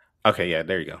 Okay, yeah,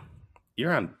 there you go.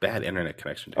 You're on bad internet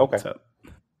connection, dude. Okay. What's up?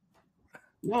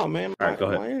 No, man. All right, go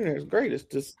ahead. My internet is great. It's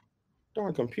just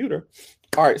darn computer.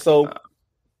 All right, so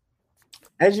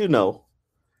as you know,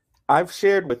 I've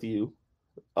shared with you.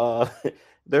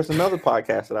 There's another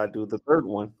podcast that I do, the third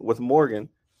one with Morgan,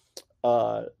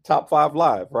 Top 5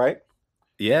 Live, right?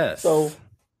 Yes. So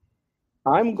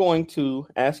I'm going to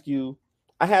ask you.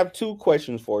 I have 2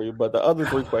 questions for you, but the other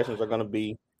 3 questions are going to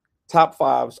be top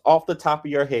 5s off the top of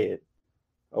your head.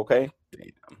 Okay. Damn.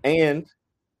 And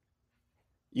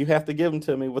you have to give them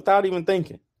to me without even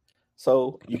thinking.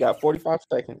 So you got 45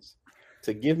 seconds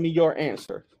to give me your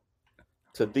answer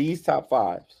to these top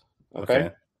 5s.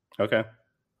 Okay.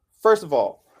 First of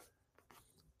all,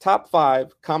 top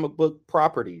 5 comic book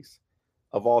properties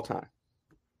of all time.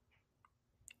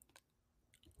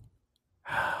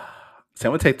 So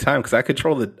I'm gonna take time because I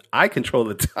control the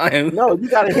time. No, you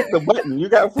gotta hit the button. You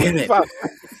got 45. All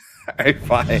right,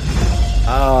 fine.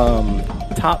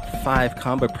 Top 5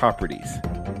 comic properties: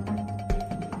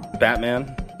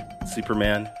 Batman,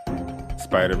 Superman,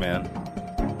 Spider-Man,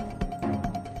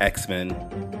 X-Men.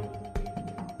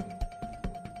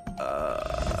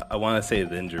 I want to say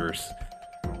Avengers,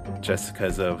 just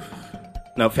because of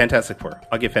Fantastic Four.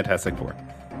 I'll give Fantastic Four.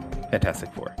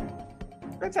 Fantastic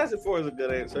Four is a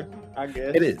good answer, I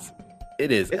guess. It is.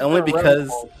 It's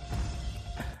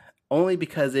only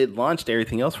because it launched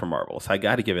everything else for Marvel. So I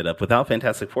got to give it up. Without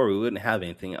Fantastic Four, we wouldn't have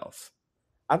anything else.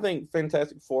 I think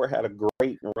Fantastic Four had a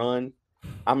great run.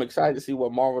 I'm excited to see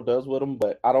what Marvel does with them,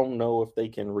 but I don't know if they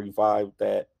can revive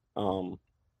that.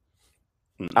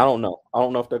 I don't know. I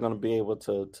don't know if they're going to be able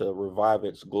to revive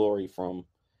its glory from,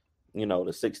 the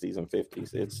 60s and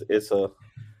 50s.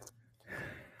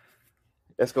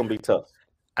 It's going to be tough.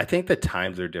 I think the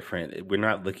times are different. We're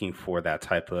not looking for that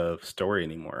type of story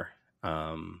anymore.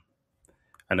 And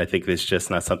I think it's just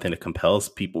not something that compels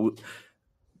people.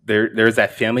 There's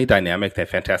that family dynamic that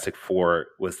Fantastic Four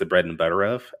was the bread and butter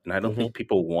of. And I don't think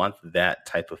people want that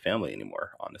type of family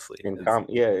anymore, honestly. I don't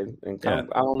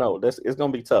know. It's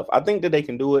going to be tough. I think that they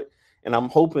can do it. And I'm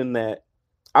hoping that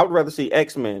I would rather see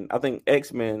X-Men. I think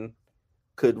X-Men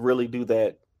could really do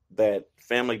that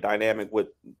family dynamic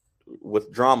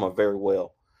with drama very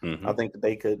well. Mm-hmm. I think that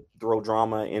they could throw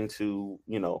drama into,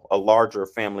 a larger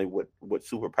family with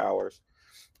superpowers.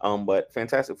 But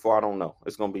Fantastic Four, I don't know.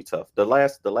 It's going to be tough. The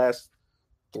last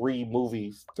 4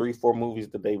 movies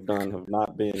that they've done have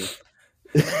not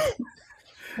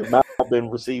been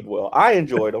received well. I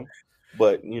enjoyed them,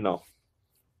 but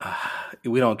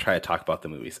we don't try to talk about the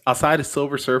movies outside of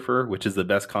Silver Surfer, which is the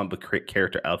best comic book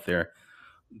character out there.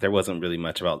 There wasn't really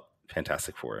much about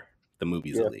Fantastic Four, the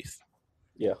movies at least.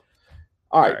 Yeah.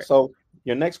 All right. So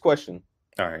your next question.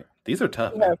 All right. These are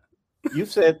tough. You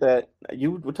said that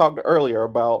you were talking earlier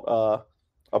about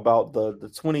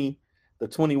the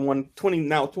 21, 20,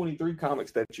 now 23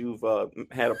 comics that you've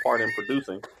had a part in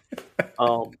producing.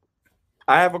 I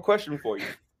have a question for you.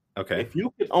 Okay. If you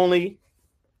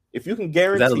can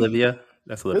guarantee. Is that Olivia?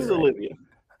 That's Olivia. This is Olivia.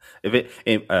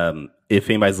 If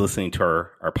anybody's listening to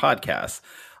our podcast,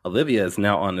 Olivia is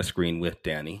now on the screen with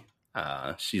Danny.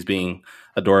 She's being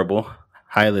adorable.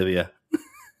 Hi, Olivia.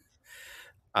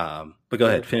 But go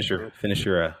ahead, finish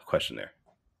your question there.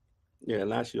 Yeah,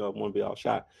 now she want to be all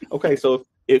shy. Okay, so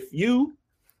if you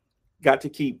got to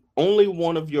keep only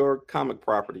one of your comic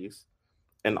properties,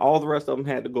 and all the rest of them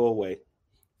had to go away,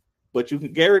 but you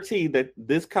can guarantee that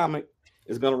this comic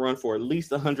is going to run for at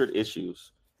least 100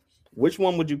 issues, which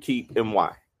one would you keep and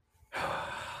why?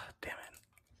 Damn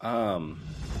it.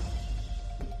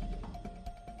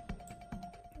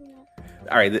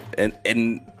 All right,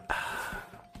 and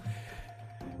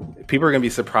people are going to be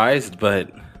surprised, but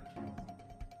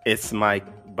it's my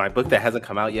book that hasn't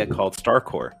come out yet called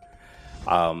Starcore.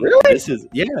 Really? This is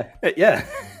yeah.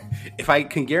 If I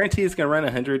can guarantee it's going to run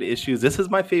 100 issues, this is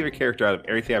my favorite character out of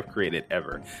everything I've created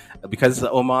ever, because it's an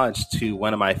homage to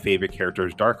one of my favorite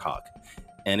characters, Darkhawk,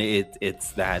 and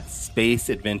it's that space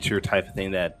adventure type of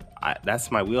thing that's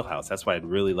my wheelhouse. That's what I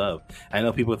really love. I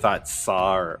know people thought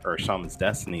Saw or Shaman's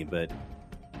Destiny, but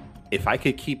if I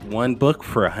could keep one book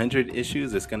for 100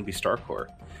 issues, it's going to be Starcore.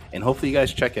 And hopefully you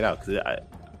guys check it out, because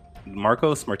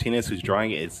Marcos Martinez, who's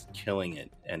drawing it, is killing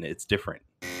it, and it's different.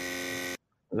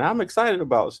 Now I'm excited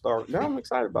about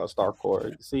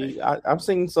Starcore. See, I've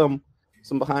seen some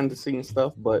behind the scenes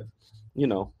stuff, but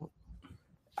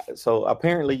so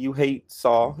apparently you hate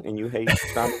Saw and you hate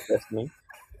Shaman's Destiny.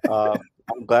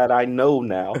 I'm glad I know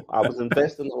now. I was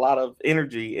investing a lot of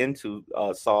energy into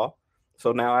Saw.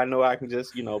 So now I know I can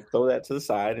just, throw that to the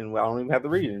side, and I don't even have to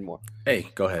read it anymore. Hey,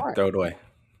 go ahead. Right. Throw it away.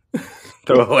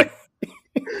 Throw it away.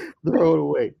 Throw it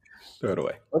away. Throw it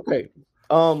away. Okay.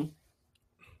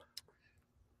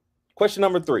 Question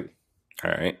number 3. All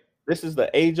right. This is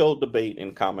the age-old debate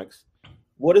in comics.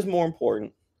 What is more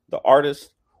important, the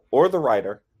artist or the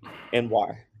writer, and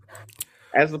why?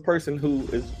 As the person who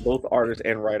is both artist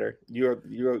and writer,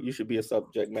 you should be a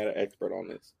subject matter expert on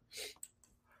this.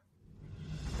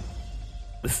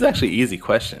 This is actually an easy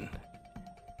question.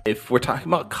 If we're talking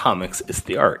about comics, it's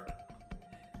the art.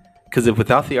 Because if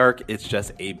without the art, it's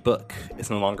just a book.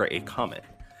 It's no longer a comic.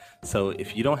 So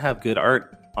if you don't have good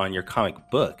art on your comic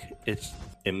book, it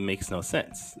makes no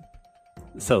sense.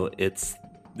 So it's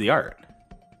the art.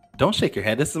 Don't shake your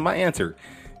head. This is my answer.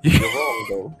 You're wrong,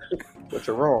 though. But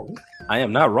you're wrong. I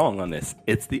am not wrong on this.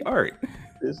 It's the art.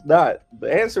 It's not.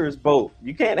 The answer is both.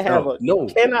 You can't have you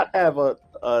cannot have a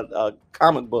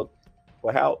comic book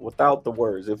without the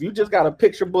words. If you just got a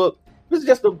picture book it's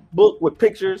just a book with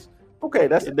pictures, okay,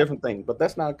 that's a different thing. But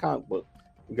that's not a comic book.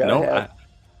 You gotta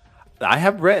I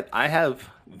have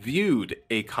viewed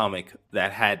a comic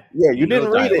that had you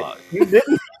didn't read dialogue. It.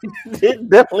 You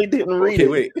definitely didn't read it.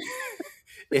 Wait.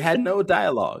 It had no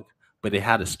dialogue, but it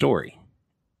had a story.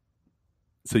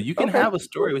 So you can have a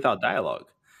story without dialogue,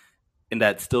 and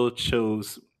that still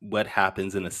shows what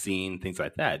happens in a scene, things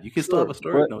like that. You can still have a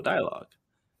story with no dialogue.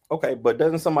 Okay, but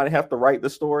doesn't somebody have to write the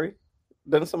story?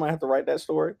 Doesn't somebody have to write that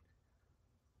story?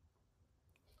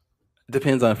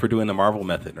 Depends on if we're doing the Marvel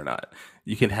method or not.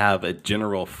 You can have a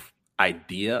general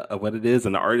idea of what it is,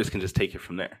 and the artist can just take it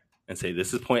from there and say,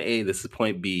 this is point A, this is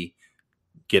point B,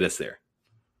 get us there.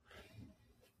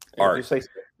 If you say so.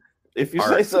 If you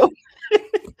say so.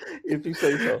 If you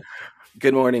say so.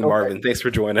 Good morning, Marvin. Thanks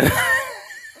for joining.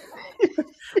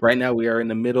 Right now, we are in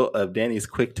the middle of Danny's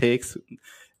quick takes,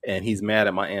 and he's mad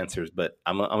at my answers, but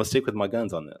I'm gonna stick with my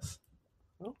guns on this.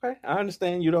 Okay, I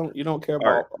understand you don't care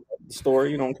about the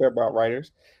story, you don't care about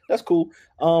writers. That's cool.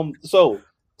 So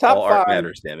top all 5 art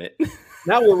matters, damn it.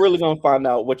 Now we're really gonna find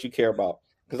out what you care about,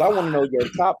 because I want to know your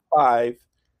top 5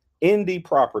 indie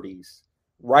properties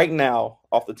right now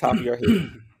off the top of your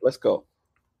head. Let's go.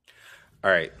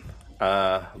 All right,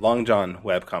 Long John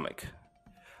webcomic.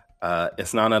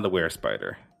 It's Not on the Were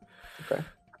Spider. Okay.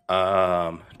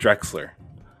 Drexler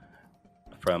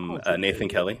from Nathan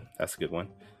Kelly. That's a good one.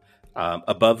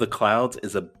 Above the Clouds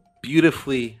is a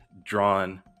beautifully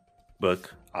drawn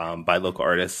book by local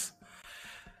artists.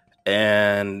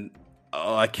 And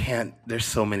I can't. There's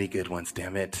so many good ones.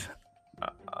 Damn it.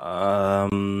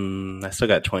 I still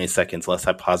got 20 seconds unless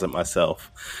I pause it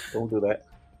myself. Don't do that.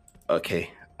 Okay.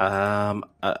 I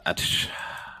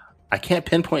can't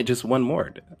pinpoint just one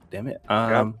more. Damn it.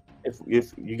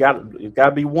 If you got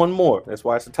to be one more. That's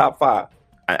why it's the top 5.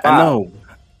 I know.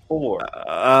 4.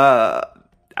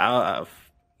 I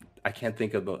can't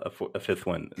think of a fifth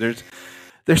one.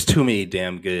 There's too many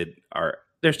damn good art.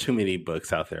 There's too many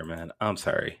books out there, man. I'm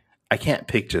sorry. I can't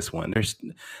pick just one.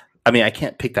 I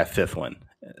can't pick that fifth one.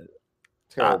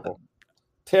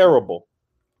 Terrible.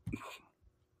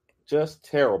 Just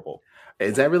terrible.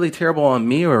 Is that really terrible on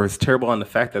me, or is it terrible on the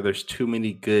fact that there's too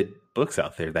many good books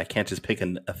out there that I can't just pick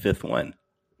a fifth one?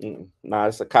 Nah,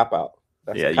 it's a cop out.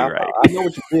 You're right. I know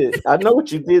what you did. I know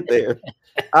what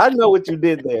you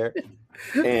did there.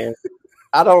 And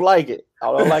I don't like it. I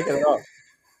don't like it at all.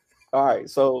 All right.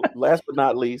 So last but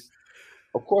not least,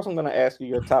 of course, I'm going to ask you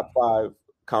your top 5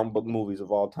 comic book movies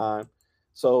of all time.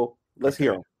 So let's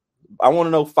hear them. I want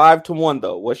to know 5 to 1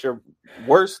 though. What's your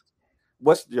worst?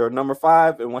 What's your number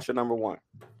 5 and what's your number 1?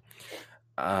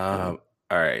 All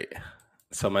right.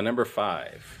 So my number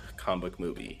 5 comic book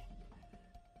movie,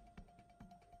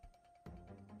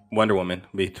 Wonder Woman,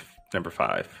 would be number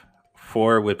 5.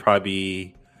 4 would probably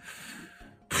be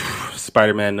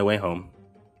Spider-Man: No Way Home.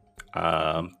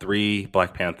 3,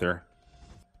 Black Panther.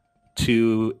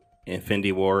 2,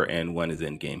 Infinity War, and 1 is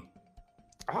Endgame.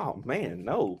 Oh man,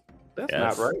 no, that's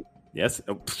not right. Yes.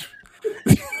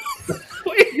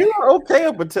 You're okay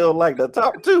up until like the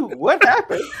top 2. What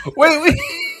happened? Wait.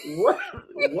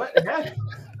 What happened?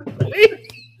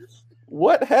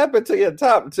 What happened to your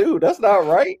top 2? That's not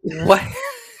right. What?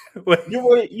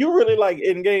 You really like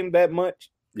Endgame that much?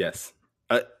 Yes.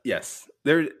 Yes.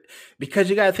 Because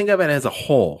you got to think of it as a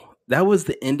whole. That was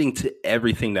the ending to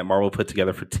everything that Marvel put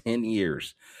together for 10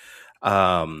 years.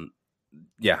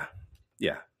 Yeah.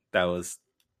 That's.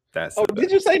 Oh,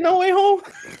 did you say No Way Home?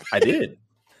 I did.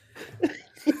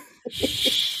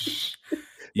 Shh.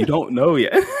 You don't know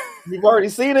yet. You've already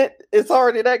seen it. It's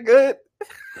already that good.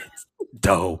 It's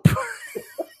dope.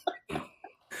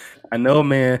 I know a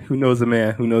man who knows a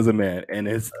man who knows a man, and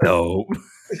it's dope.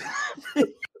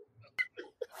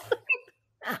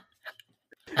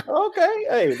 Okay,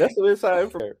 hey, that's the inside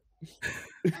information.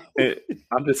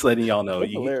 I'm just letting y'all know.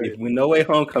 When No Way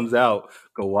Home comes out,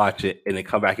 go watch it, and then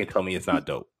come back and tell me it's not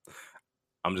dope.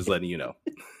 I'm just letting you know.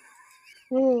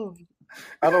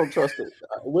 I don't trust it.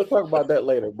 We'll talk about that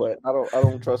later, but I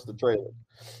don't trust the trailer.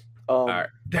 All right,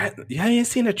 you haven't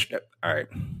seen it. All right,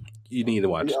 you need to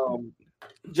watch.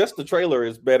 Just the trailer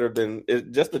is better than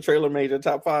just the trailer made your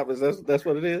top 5. That's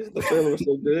what it is? The trailer was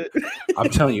so good. I'm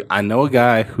telling you, I know a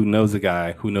guy who knows a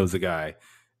guy who knows a guy,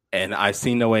 and I've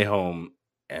seen No Way Home,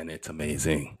 and it's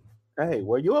amazing. Hey,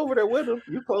 well, you over there with him?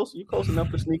 You close enough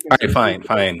to sneak in. All right,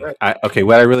 fine. Okay,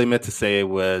 what I really meant to say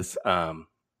was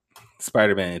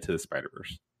Spider-Man Into the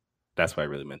Spider-Verse. That's what I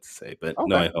really meant to say, but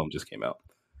No Way Home just came out.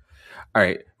 All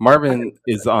right, Marvin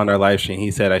is on our live stream. He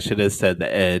said I should have said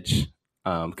The Edge.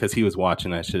 Because he was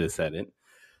watching, I should have said it.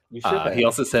 He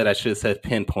also said I should have said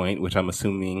Pinpoint, which I'm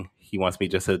assuming he wants me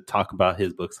just to talk about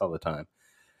his books all the time.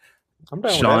 I'm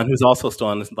down Sean, with who's also still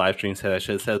on this live stream, said I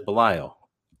should have said Belial.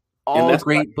 And All that's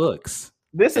great books.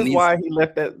 This And is why he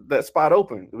left that spot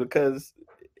open, because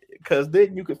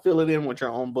then you could fill it in with your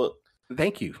own book.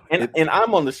 Thank you. And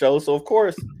I'm on the show, so of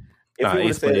course, if he would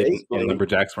have said Ace Blade and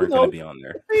Lumberjacks weren't going to be on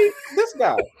there. See, this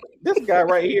guy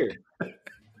right here,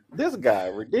 this guy,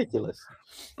 ridiculous.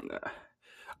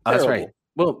 That's right.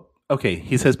 Well, okay.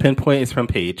 He says Pinpoint is from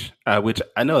Page, which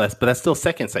I know but that's still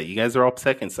second site. You guys are all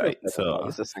second site, so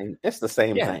it's the same. It's the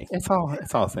same thing. It's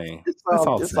all same.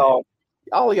 It's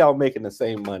all of y'all making the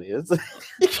same money. It's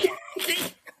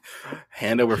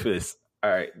hand over fist.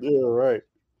 All right. Yeah, right.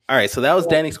 All right. So that was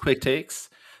Danny's Quick Takes.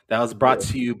 That was brought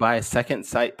to you by Second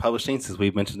Sight Publishing, since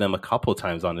we've mentioned them a couple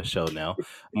times on the show now.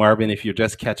 Marvin, if you're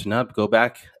just catching up, go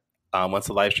back. Once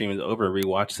the live stream is over,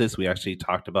 rewatch this. We actually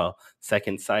talked about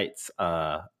Second Sight's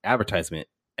advertisement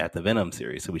at the Venom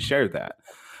series. So we shared that.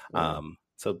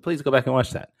 So please go back and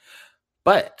watch that.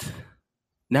 But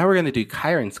now we're going to do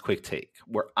Kyrun's Quick Take,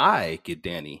 where I give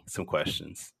Danny some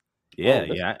questions.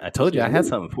 Yeah. I told you I had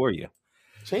something for you.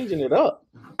 Changing it up.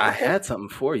 I had something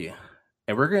for you.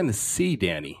 And we're going to see,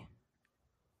 Danny,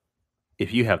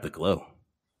 if you have the glow.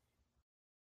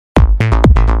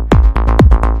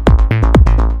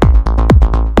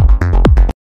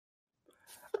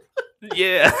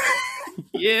 Yeah.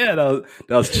 That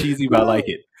was cheesy, but I like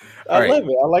it. I love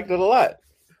it. I liked it a lot.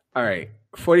 All right.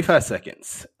 45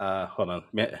 seconds. Hold on.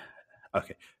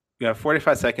 Okay. You have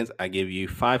 45 seconds. I give you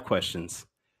 5 questions.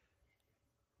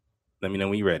 Let me know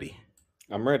when you're ready.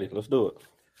 I'm ready. Let's do it.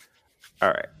 All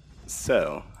right.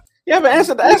 So. You haven't asked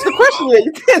the question yet.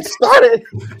 You can't start it.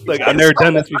 Look, I've never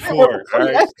done this before. All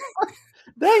right.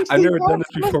 Dang, I've never done this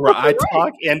before where I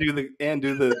talk and do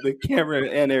the camera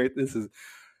and everything. This is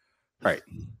all right.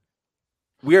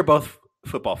 We are both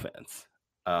football fans.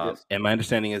 Yes. And my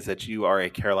understanding is that you are a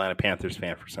Carolina Panthers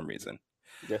fan for some reason.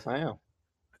 Yes, I am.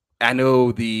 I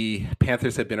know the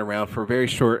Panthers have been around for a very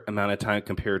short amount of time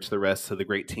compared to the rest of the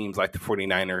great teams like the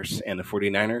 49ers and the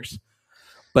 49ers.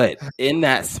 But in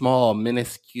that small,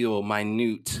 minuscule,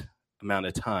 minute amount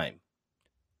of time,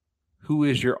 who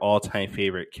is your all-time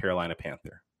favorite Carolina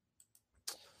Panther?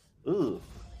 Ooh.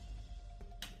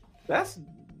 That's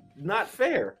not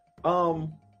fair. Oh,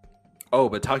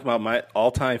 but talking about my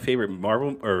all-time favorite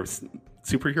Marvel or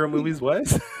superhero movies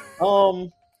was?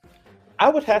 I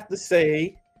would have to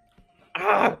say,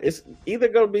 it's either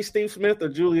going to be Steve Smith or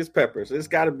Julius Peppers. It's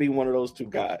got to be one of those two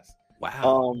guys.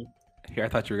 Wow. Here, I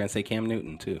thought you were going to say Cam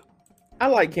Newton, too. I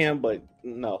like Cam, but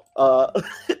no.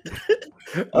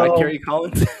 Like Kerry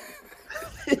Collins?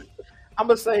 I'm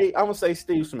gonna say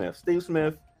Steve Smith. Steve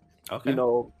Smith, okay. You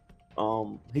know,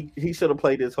 he should have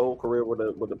played his whole career with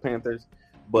the Panthers,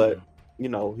 but you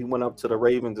know, he went up to the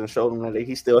Ravens and showed them that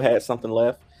he still had something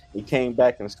left. He came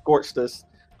back and scorched us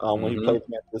when he played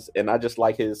the Panthers, and I just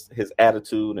like his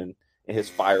attitude and his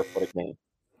fire for the game.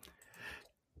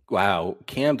 Wow,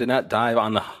 Cam did not dive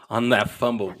on that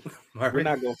fumble. We're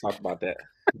not going to talk about that.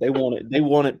 They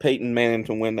wanted Peyton Manning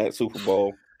to win that Super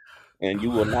Bowl, and you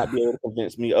will not be able to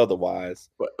convince me otherwise.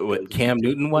 What Cam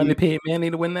Newton wanted Peyton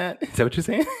Manning to win that? Is that what you're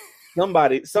saying?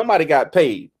 Somebody got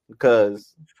paid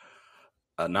because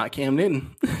not Cam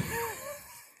Newton.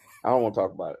 I don't want to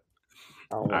talk about it.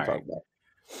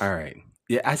 All right.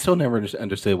 Yeah, I still never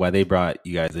understood why they brought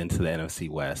you guys into the NFC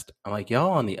West. I'm like,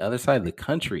 y'all on the other side of the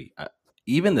country.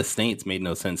 Even the Saints made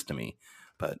no sense to me,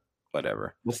 but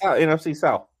whatever. The South, NFC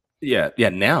South. Yeah,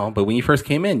 now. But when you first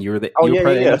came in, you were part of the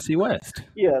NFC West.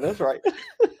 Yeah, that's right.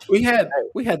 we had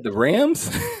the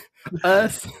Rams,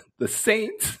 us, the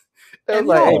Saints. It was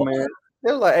like, hey man.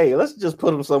 It was like, hey, let's just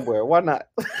put them somewhere. Why not?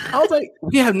 I was like,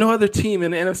 we have no other team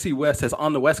in the NFC West that's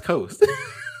on the West Coast.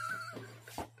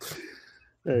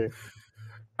 Hey.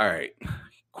 All right.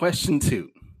 Question 2.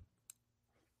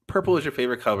 Purple is your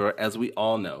favorite color, as we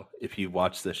all know if you've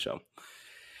watched this show.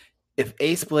 If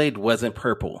Ace Blade wasn't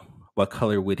purple, what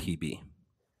color would he be?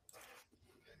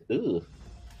 Ooh.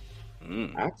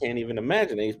 I can't even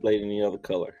imagine Ace Blade any other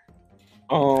color.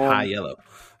 High yellow.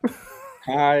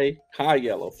 high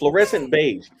yellow. Fluorescent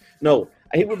beige. No,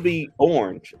 he would be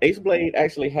orange. Ace Blade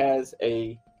actually has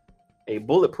a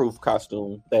bulletproof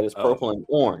costume that is purple and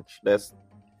orange. That's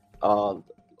orange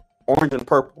and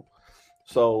purple.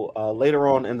 So later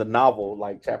on in the novel,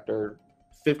 like chapter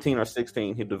 15 or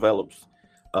 16, he develops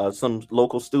some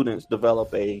local students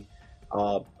develop a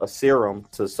serum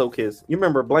to soak his. You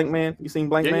remember Blank Man? You seen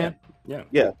Blank Man?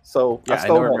 Yeah. So I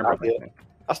stole that idea.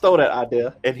 I stole that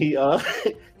idea, and he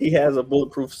he has a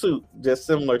bulletproof suit just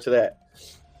similar to that,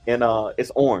 and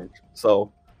it's orange.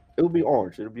 So it would be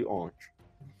orange. It'll be orange.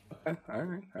 Okay.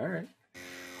 All right.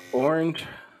 Orange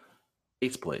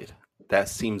Ace Blade. That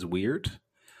seems weird.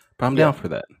 But I'm down for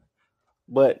that.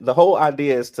 But the whole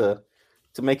idea is to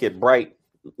make it bright.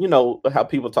 You know how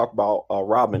people talk about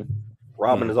Robin.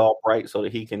 Robin is all bright so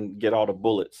that he can get all the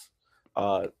bullets.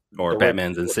 Or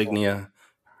Batman's insignia.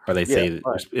 Or they say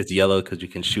it's yellow because you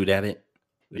can shoot at it.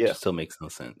 Which still makes no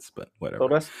sense, but whatever.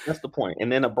 So that's the point.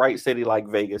 And then a bright city like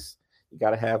Vegas, you got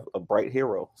to have a bright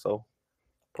hero. So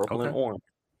purple and orange.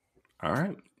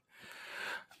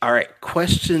 All right.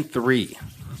 Question 3.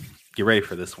 Get ready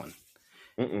for this one.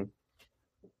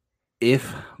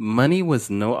 If money was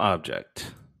no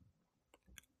object,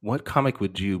 what comic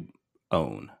would you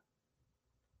own?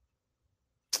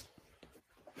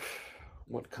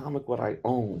 What comic would I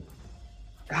own?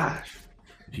 Gosh.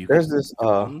 There's this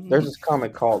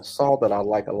comic called Saw that I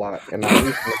like a lot, and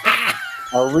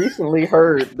I recently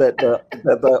heard that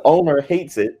the owner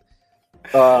hates it.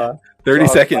 30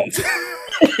 seconds.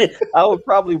 I would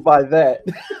probably buy that.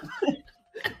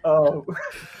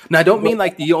 Now, I don't mean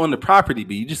like you own the property,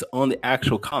 but you just own the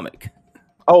actual comic.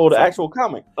 Oh, the actual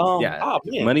comic.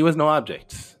 If money was no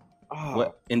object,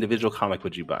 what individual comic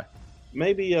would you buy?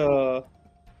 Maybe I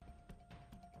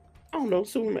don't know,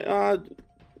 Superman.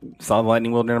 Solid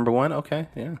Lightning Wielder #1. Okay,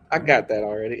 yeah, I got that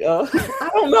already. I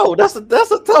don't know. That's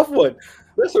a tough one.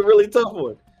 That's a really tough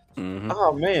one.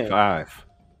 Oh man, 5.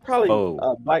 Probably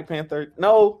Black Panther.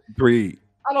 No, 3.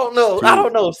 I don't know. 2. I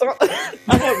don't know. So,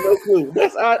 I have no clue.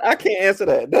 I can't answer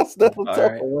that. That's a tough one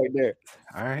right there.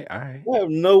 All right. I have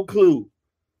no clue.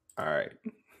 All right.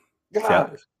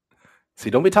 God. See,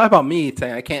 don't be talking about me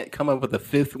saying I can't come up with a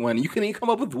 5th one. You couldn't even come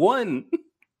up with one.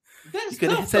 You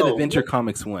could have said Adventure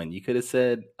Comics 1. You could have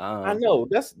said. I know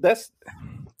that's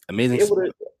amazing.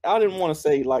 I didn't want to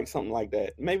say like something like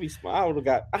that. Maybe I would have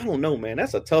got. I don't know, man.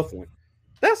 That's a tough one.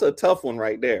 That's a tough one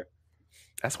right there.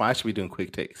 That's why I should be doing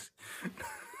quick takes.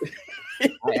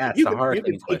 I asked the hard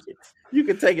questions. You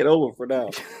can take it over for now.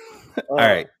 All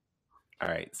right.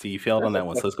 So you failed on that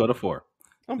one. So let's go to 4.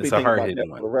 It's a hard hitting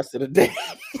one. For the rest of the day.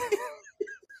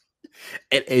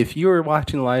 And if you were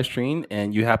watching the live stream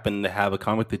and you happen to have a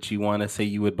comic that you want to say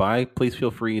you would buy, please feel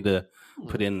free to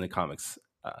put it in the comments.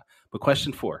 But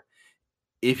question 4: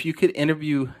 if you could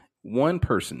interview one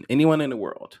person, anyone in the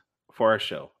world, for our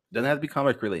show, doesn't have to be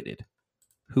comic related,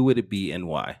 who would it be and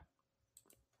why?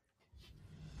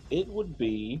 It would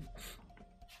be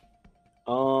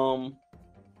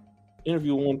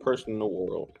interview one person in the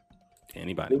world.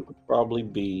 Anybody? It would probably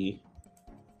be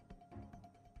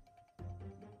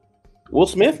Will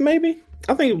Smith, maybe.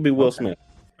 I think it would be Will Smith.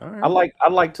 All right. I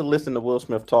like to listen to Will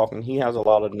Smith talking. He has a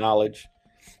lot of knowledge,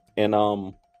 and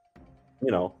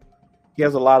he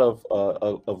has a lot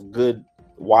of good,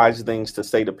 wise things to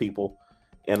say to people,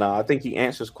 and I think he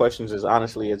answers questions as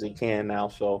honestly as he can now.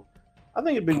 So I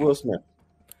think it'd be Will Smith.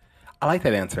 I like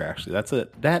that answer, actually.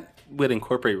 That would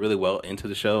incorporate really well into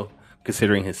the show,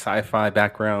 considering his sci-fi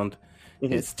background,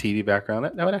 his TV background.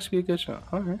 That would actually be a good show.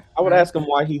 All right. I would ask him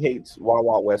why he hates Wild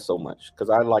Wild West so much, because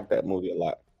I like that movie a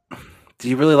lot. Do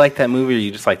you really like that movie, or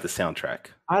you just like the soundtrack?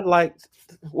 I liked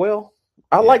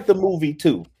the movie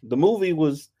too. The movie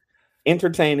was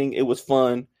entertaining. It was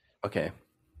fun. Okay.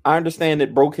 I understand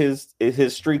it broke his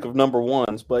streak of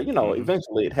 #1s, but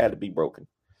eventually it had to be broken.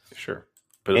 Sure.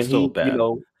 But it's still bad.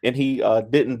 And he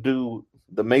didn't do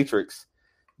The Matrix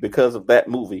because of that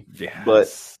movie. Yes. But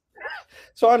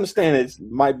so I understand it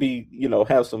might be,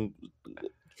 have some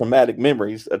traumatic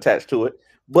memories attached to it.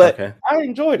 But I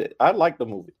enjoyed it. I liked the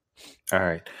movie. All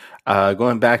right.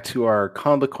 Going back to our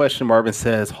comic question, Marvin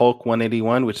says Hulk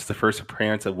 181, which is the first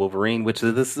appearance of Wolverine, this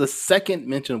is the second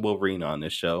mention of Wolverine on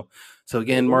this show. So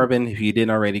again, Marvin, if you didn't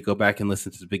already, go back and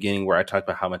listen to the beginning where I talked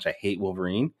about how much I hate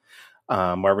Wolverine.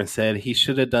 Marvin said he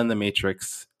should have done The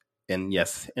Matrix. And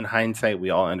yes, in hindsight,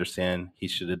 we all understand he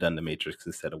should have done The Matrix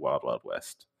instead of Wild Wild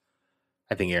West.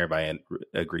 I think everybody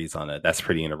agrees on that. That's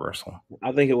pretty universal.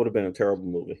 I think it would have been a terrible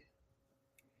movie.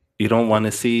 You don't want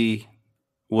to see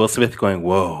Will Smith going,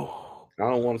 whoa. I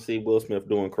don't want to see Will Smith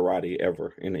doing karate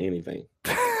ever in anything.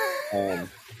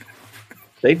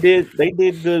 They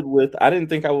did good with. I didn't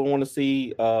think I would want to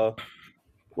see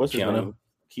what's his name?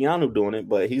 Keanu doing it,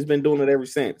 but he's been doing it ever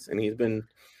since, and he's been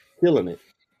killing it.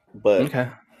 But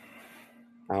I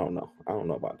don't know. I don't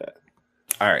know about that.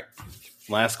 All right.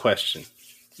 Last question.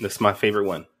 This is my favorite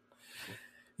one.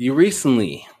 You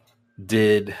recently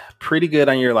did pretty good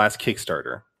on your last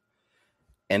Kickstarter.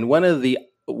 And one of the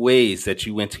ways that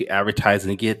you went to advertise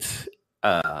and get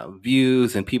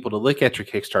views and people to look at your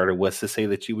Kickstarter was to say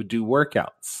that you would do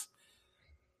workouts.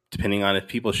 Depending on if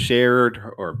people shared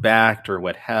or backed or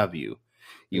what have you.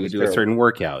 You would do a certain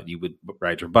workout. You would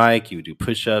ride your bike. You would do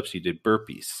push-ups. You did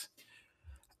burpees.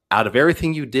 Out of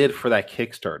everything you did for that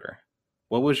Kickstarter,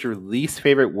 What was your least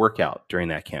favorite workout during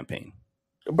that campaign?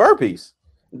 Burpees.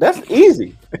 That's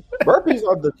easy. Burpees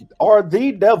are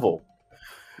the devil.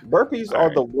 Burpees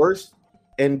are the worst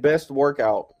and best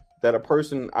workout that a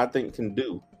person I think can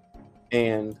do.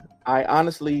 And I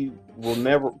honestly will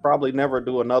probably never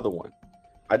do another one.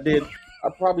 I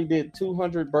probably did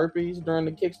 200 burpees during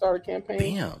the Kickstarter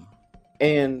campaign. Damn.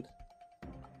 And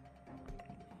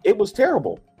it was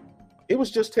terrible. It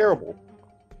was just terrible.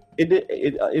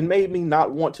 It made me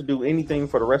not want to do anything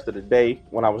for the rest of the day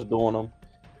when I was doing them.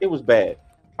 It was bad.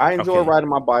 I enjoy riding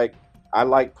my bike. I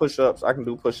like push-ups. I can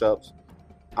do push-ups.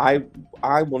 I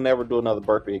will never do another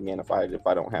burpee again if I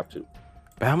don't have to.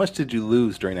 But how much did you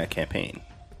lose during that campaign?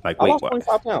 Like I weight-wise? lost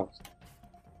 25 pounds.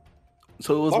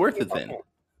 So it was worth it then. Pounds.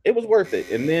 It was worth it.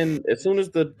 And then as soon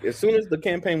as the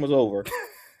campaign was over,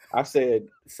 I said,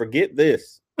 "Forget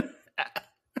this.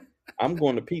 I'm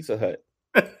going to Pizza Hut."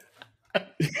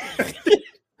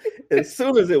 As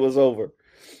soon as it was over,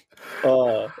 it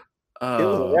was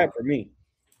a wrap for me.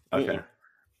 Okay.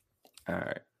 All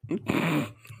right.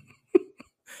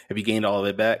 Have you gained all of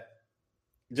it back?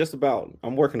 Just about.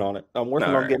 I'm working on it. I'm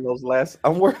working on getting those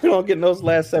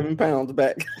last 7 pounds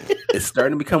back. It's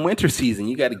starting to become winter season.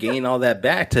 You got to gain all that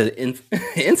back to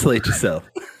insulate yourself.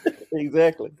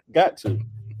 Exactly. Got to.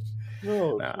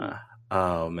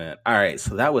 Oh man. All right.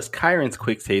 So that was Kyrun's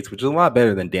Quicktakes, which is a lot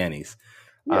better than Danny's.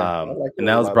 And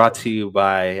that was brought to you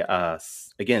by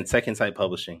again, Second Sight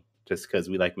Publishing, just because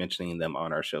we like mentioning them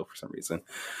on our show for some reason.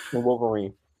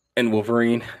 And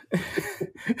Wolverine.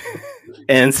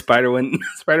 And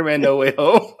Spider-Man No Way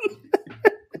Home.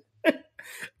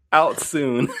 Out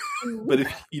soon. But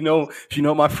if you know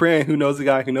my friend who knows a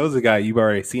guy, you've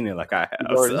already seen it like I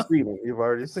have. You've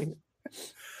already seen it.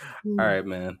 All right,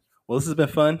 man. Well, this has been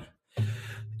fun.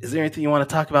 Is there anything you want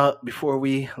to talk about before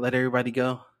we let everybody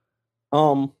go?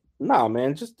 Nah,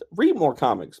 man. Just read more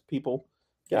comics, people.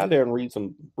 Get out there and read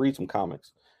some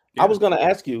comics. Yeah. I was gonna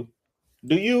ask you,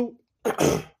 do you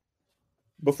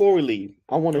before we leave,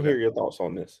 I want to hear your thoughts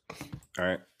on this. All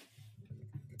right.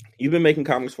 You've been making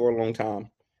comics for a long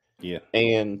time. Yeah.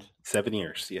 And 7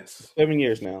 years, yes. 7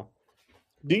 years now.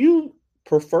 Do you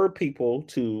prefer people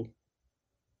to,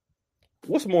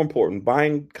 what's more important,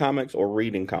 buying comics or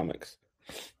reading comics?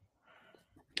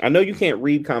 I know you can't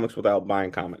read comics without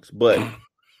buying comics, but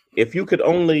if you could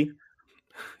only...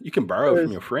 You can borrow it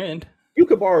from your friend. You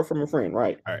could borrow it from a friend,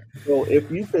 right? All right. So if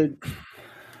you could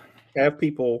have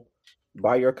people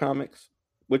buy your comics,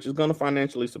 which is going to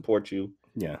financially support you,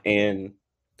 and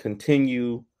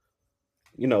continue,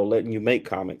 letting you make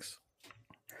comics,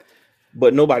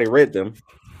 but nobody read them,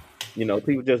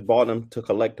 people just bought them to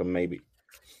collect them, maybe.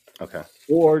 Okay.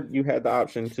 Or you had the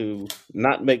option to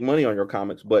not make money on your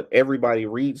comics, but everybody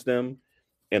reads them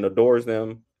and adores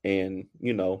them and,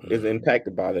 is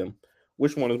impacted by them.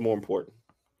 Which one is more important?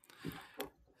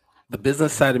 The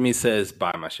business side of me says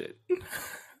buy my shit.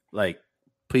 Like,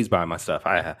 please buy my stuff.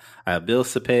 I have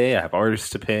bills to pay. I have artists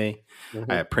to pay. Mm-hmm.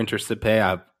 I have printers to pay. I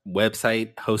have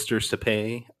website hosters to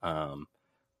pay.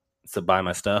 So buy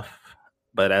my stuff.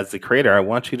 But as the creator, I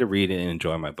want you to read it and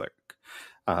enjoy my work.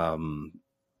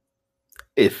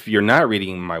 If you're not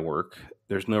reading my work,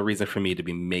 there's no reason for me to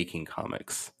be making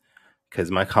comics, because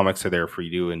my comics are there for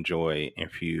you to enjoy and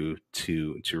for you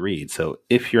to read. So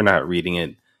if you're not reading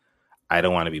it, I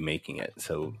don't want to be making it.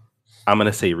 So I'm going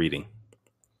to say reading.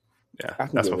 Yeah,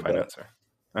 that's my final answer.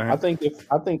 All right. I think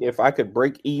if I could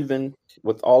break even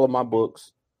with all of my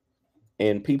books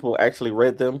and people actually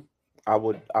read them, I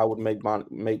would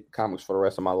make comics for the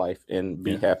rest of my life and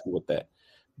be happy with that.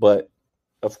 But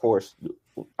of course,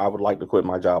 I would like to quit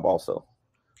my job also.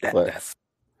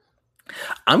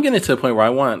 I'm getting to the point where I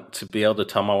want to be able to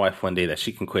tell my wife one day that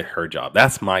she can quit her job.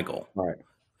 That's my goal. Right.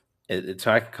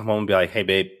 So I can come home and be like, "Hey,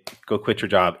 babe, go quit your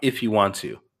job if you want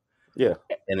to." Yeah.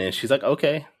 And then she's like,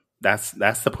 "Okay." That's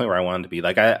the point where I wanted to be.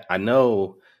 Like, I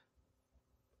know.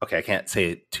 Okay, I can't say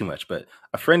it too much, but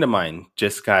a friend of mine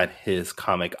just got his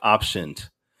comic optioned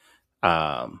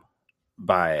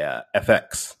by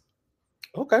FX.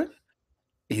 Okay.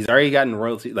 He's already gotten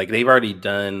royalty. Like, they've already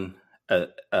done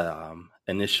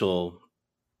initial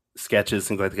sketches,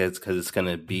 things like that, because it's going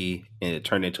to be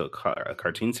turned into a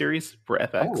cartoon series for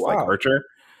FX, like Archer.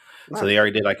 Nice. So they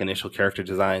already did like initial character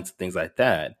designs, things like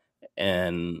that.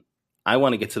 And I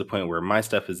want to get to the point where my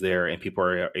stuff is there and people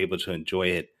are able to enjoy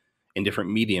it in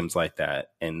different mediums like that.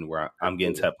 And where I'm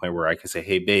getting to that point where I can say,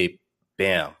 "Hey, babe,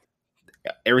 bam,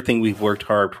 everything we've worked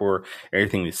hard for,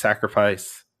 everything we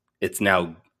sacrificed, it's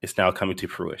now coming to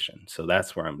fruition." So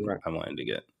that's where I'm wanting to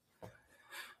get.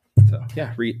 So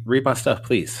yeah, read my stuff,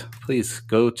 please. Please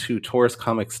go to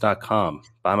tauruscomics.com,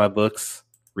 buy my books,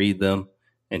 read them,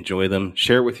 enjoy them.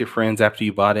 Share it with your friends after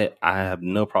you bought it. I have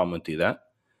no problem with do that.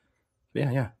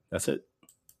 Yeah, that's it.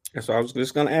 So I was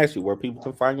just going to ask you where people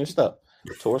can find your stuff.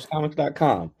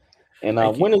 TaurusComics.com. And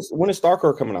when is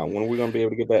Starcore coming out? When are we going to be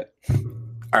able to get that?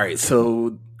 All right,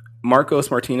 so Marcos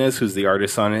Martinez, who's the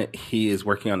artist on it, he is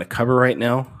working on the cover right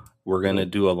now. We're going to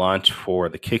do a launch for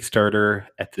the Kickstarter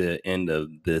at the end of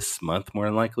this month, more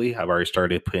than likely. I've already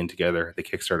started putting together the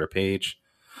Kickstarter page.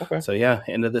 Okay. So yeah,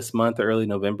 end of this month, early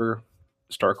November,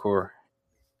 Starcore.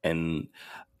 And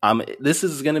this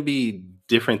is going to be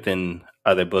different than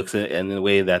other books in the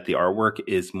way that the artwork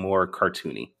is more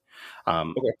cartoony.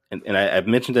 Okay. And I've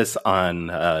mentioned this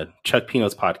on Chuck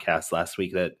Pino's podcast last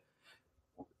week that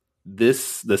the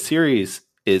series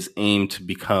is aimed to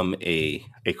become a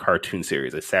cartoon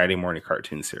series, a Saturday morning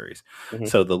cartoon series. Mm-hmm.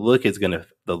 So the look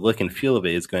and feel of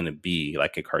it is going to be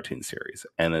like a cartoon series.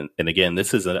 And again,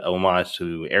 this is an homage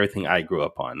to everything I grew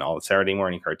up on, all the Saturday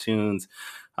morning cartoons,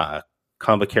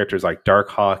 comic characters like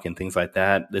Darkhawk and things like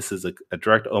that. This is a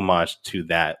direct homage to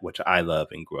that, which I love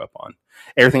and grew up on.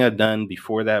 Everything I've done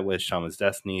before that was Shaman's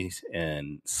Destiny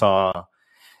and Saw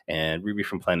and Ruby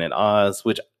from Planet Oz,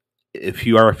 which if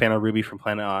you are a fan of Ruby from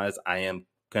Planet Oz, I am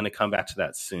going to come back to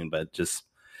that soon, but just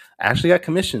I actually got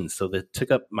commissions, so that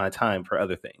took up my time for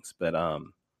other things. But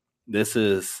this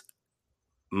is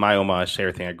my homage to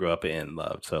everything I grew up in and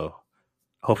loved. So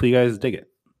hopefully you guys dig it.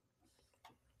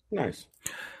 Nice.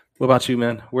 What about you,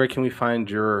 man? Where can we find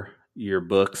your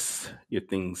books, your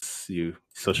things, your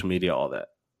social media, all that?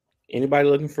 Anybody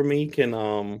looking for me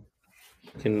can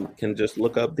just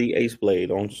look up The Ace Blade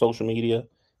on social media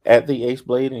at The Ace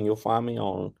Blade, and you'll find me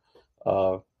on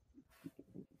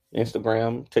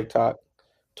Instagram, TikTok,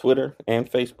 Twitter, and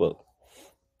Facebook.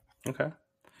 Okay.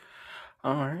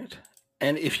 All right.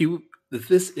 And if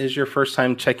this is your first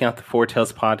time checking out the Four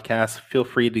Tales podcast, feel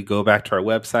free to go back to our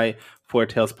website,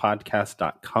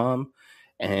 fourtalespodcast.com,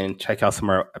 and check out some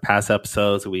of our past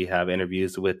episodes. We have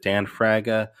interviews with Dan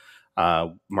Fraga,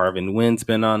 Marvin Wynn's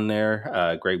been on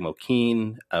there, Greg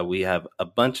Mokeen. We have a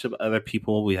bunch of other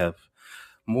people. We have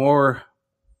more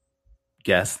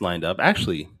guests lined up.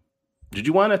 Actually, did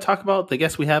you want to talk about the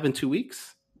guest we have in 2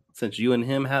 weeks, since you and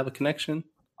him have a connection?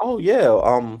 Oh yeah,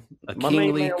 a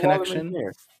kingly connection.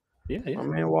 Yeah. My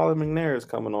man Wally McNair is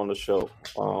coming on the show.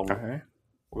 All right.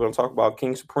 We're going to talk about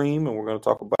King Supreme, and we're going to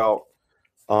talk about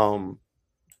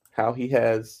how he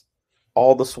has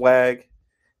all the swag,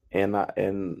 and I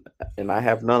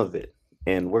have none of it.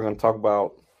 And we're going to talk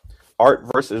about art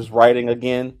versus writing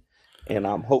again. And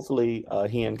hopefully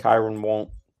he and Kyrun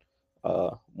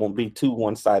won't be too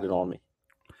one-sided on me.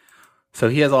 So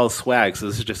he has all the swag, so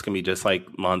this is just going to be just like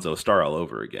Lonzo Star all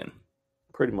over again.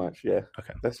 Pretty much, yeah.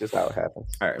 Okay. That's just how it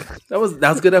happens. All right. That was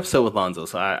a good episode with Lonzo,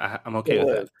 so I'm okay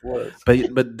with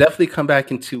that. But definitely come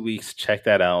back in 2 weeks, check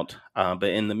that out. But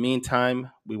in the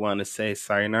meantime, we want to say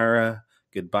sayonara,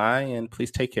 goodbye, and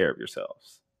please take care of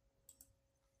yourselves.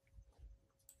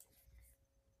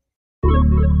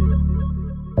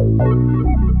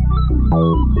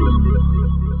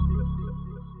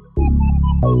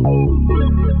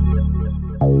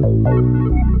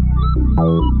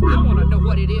 I want to know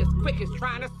what it is Quick is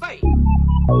trying to say.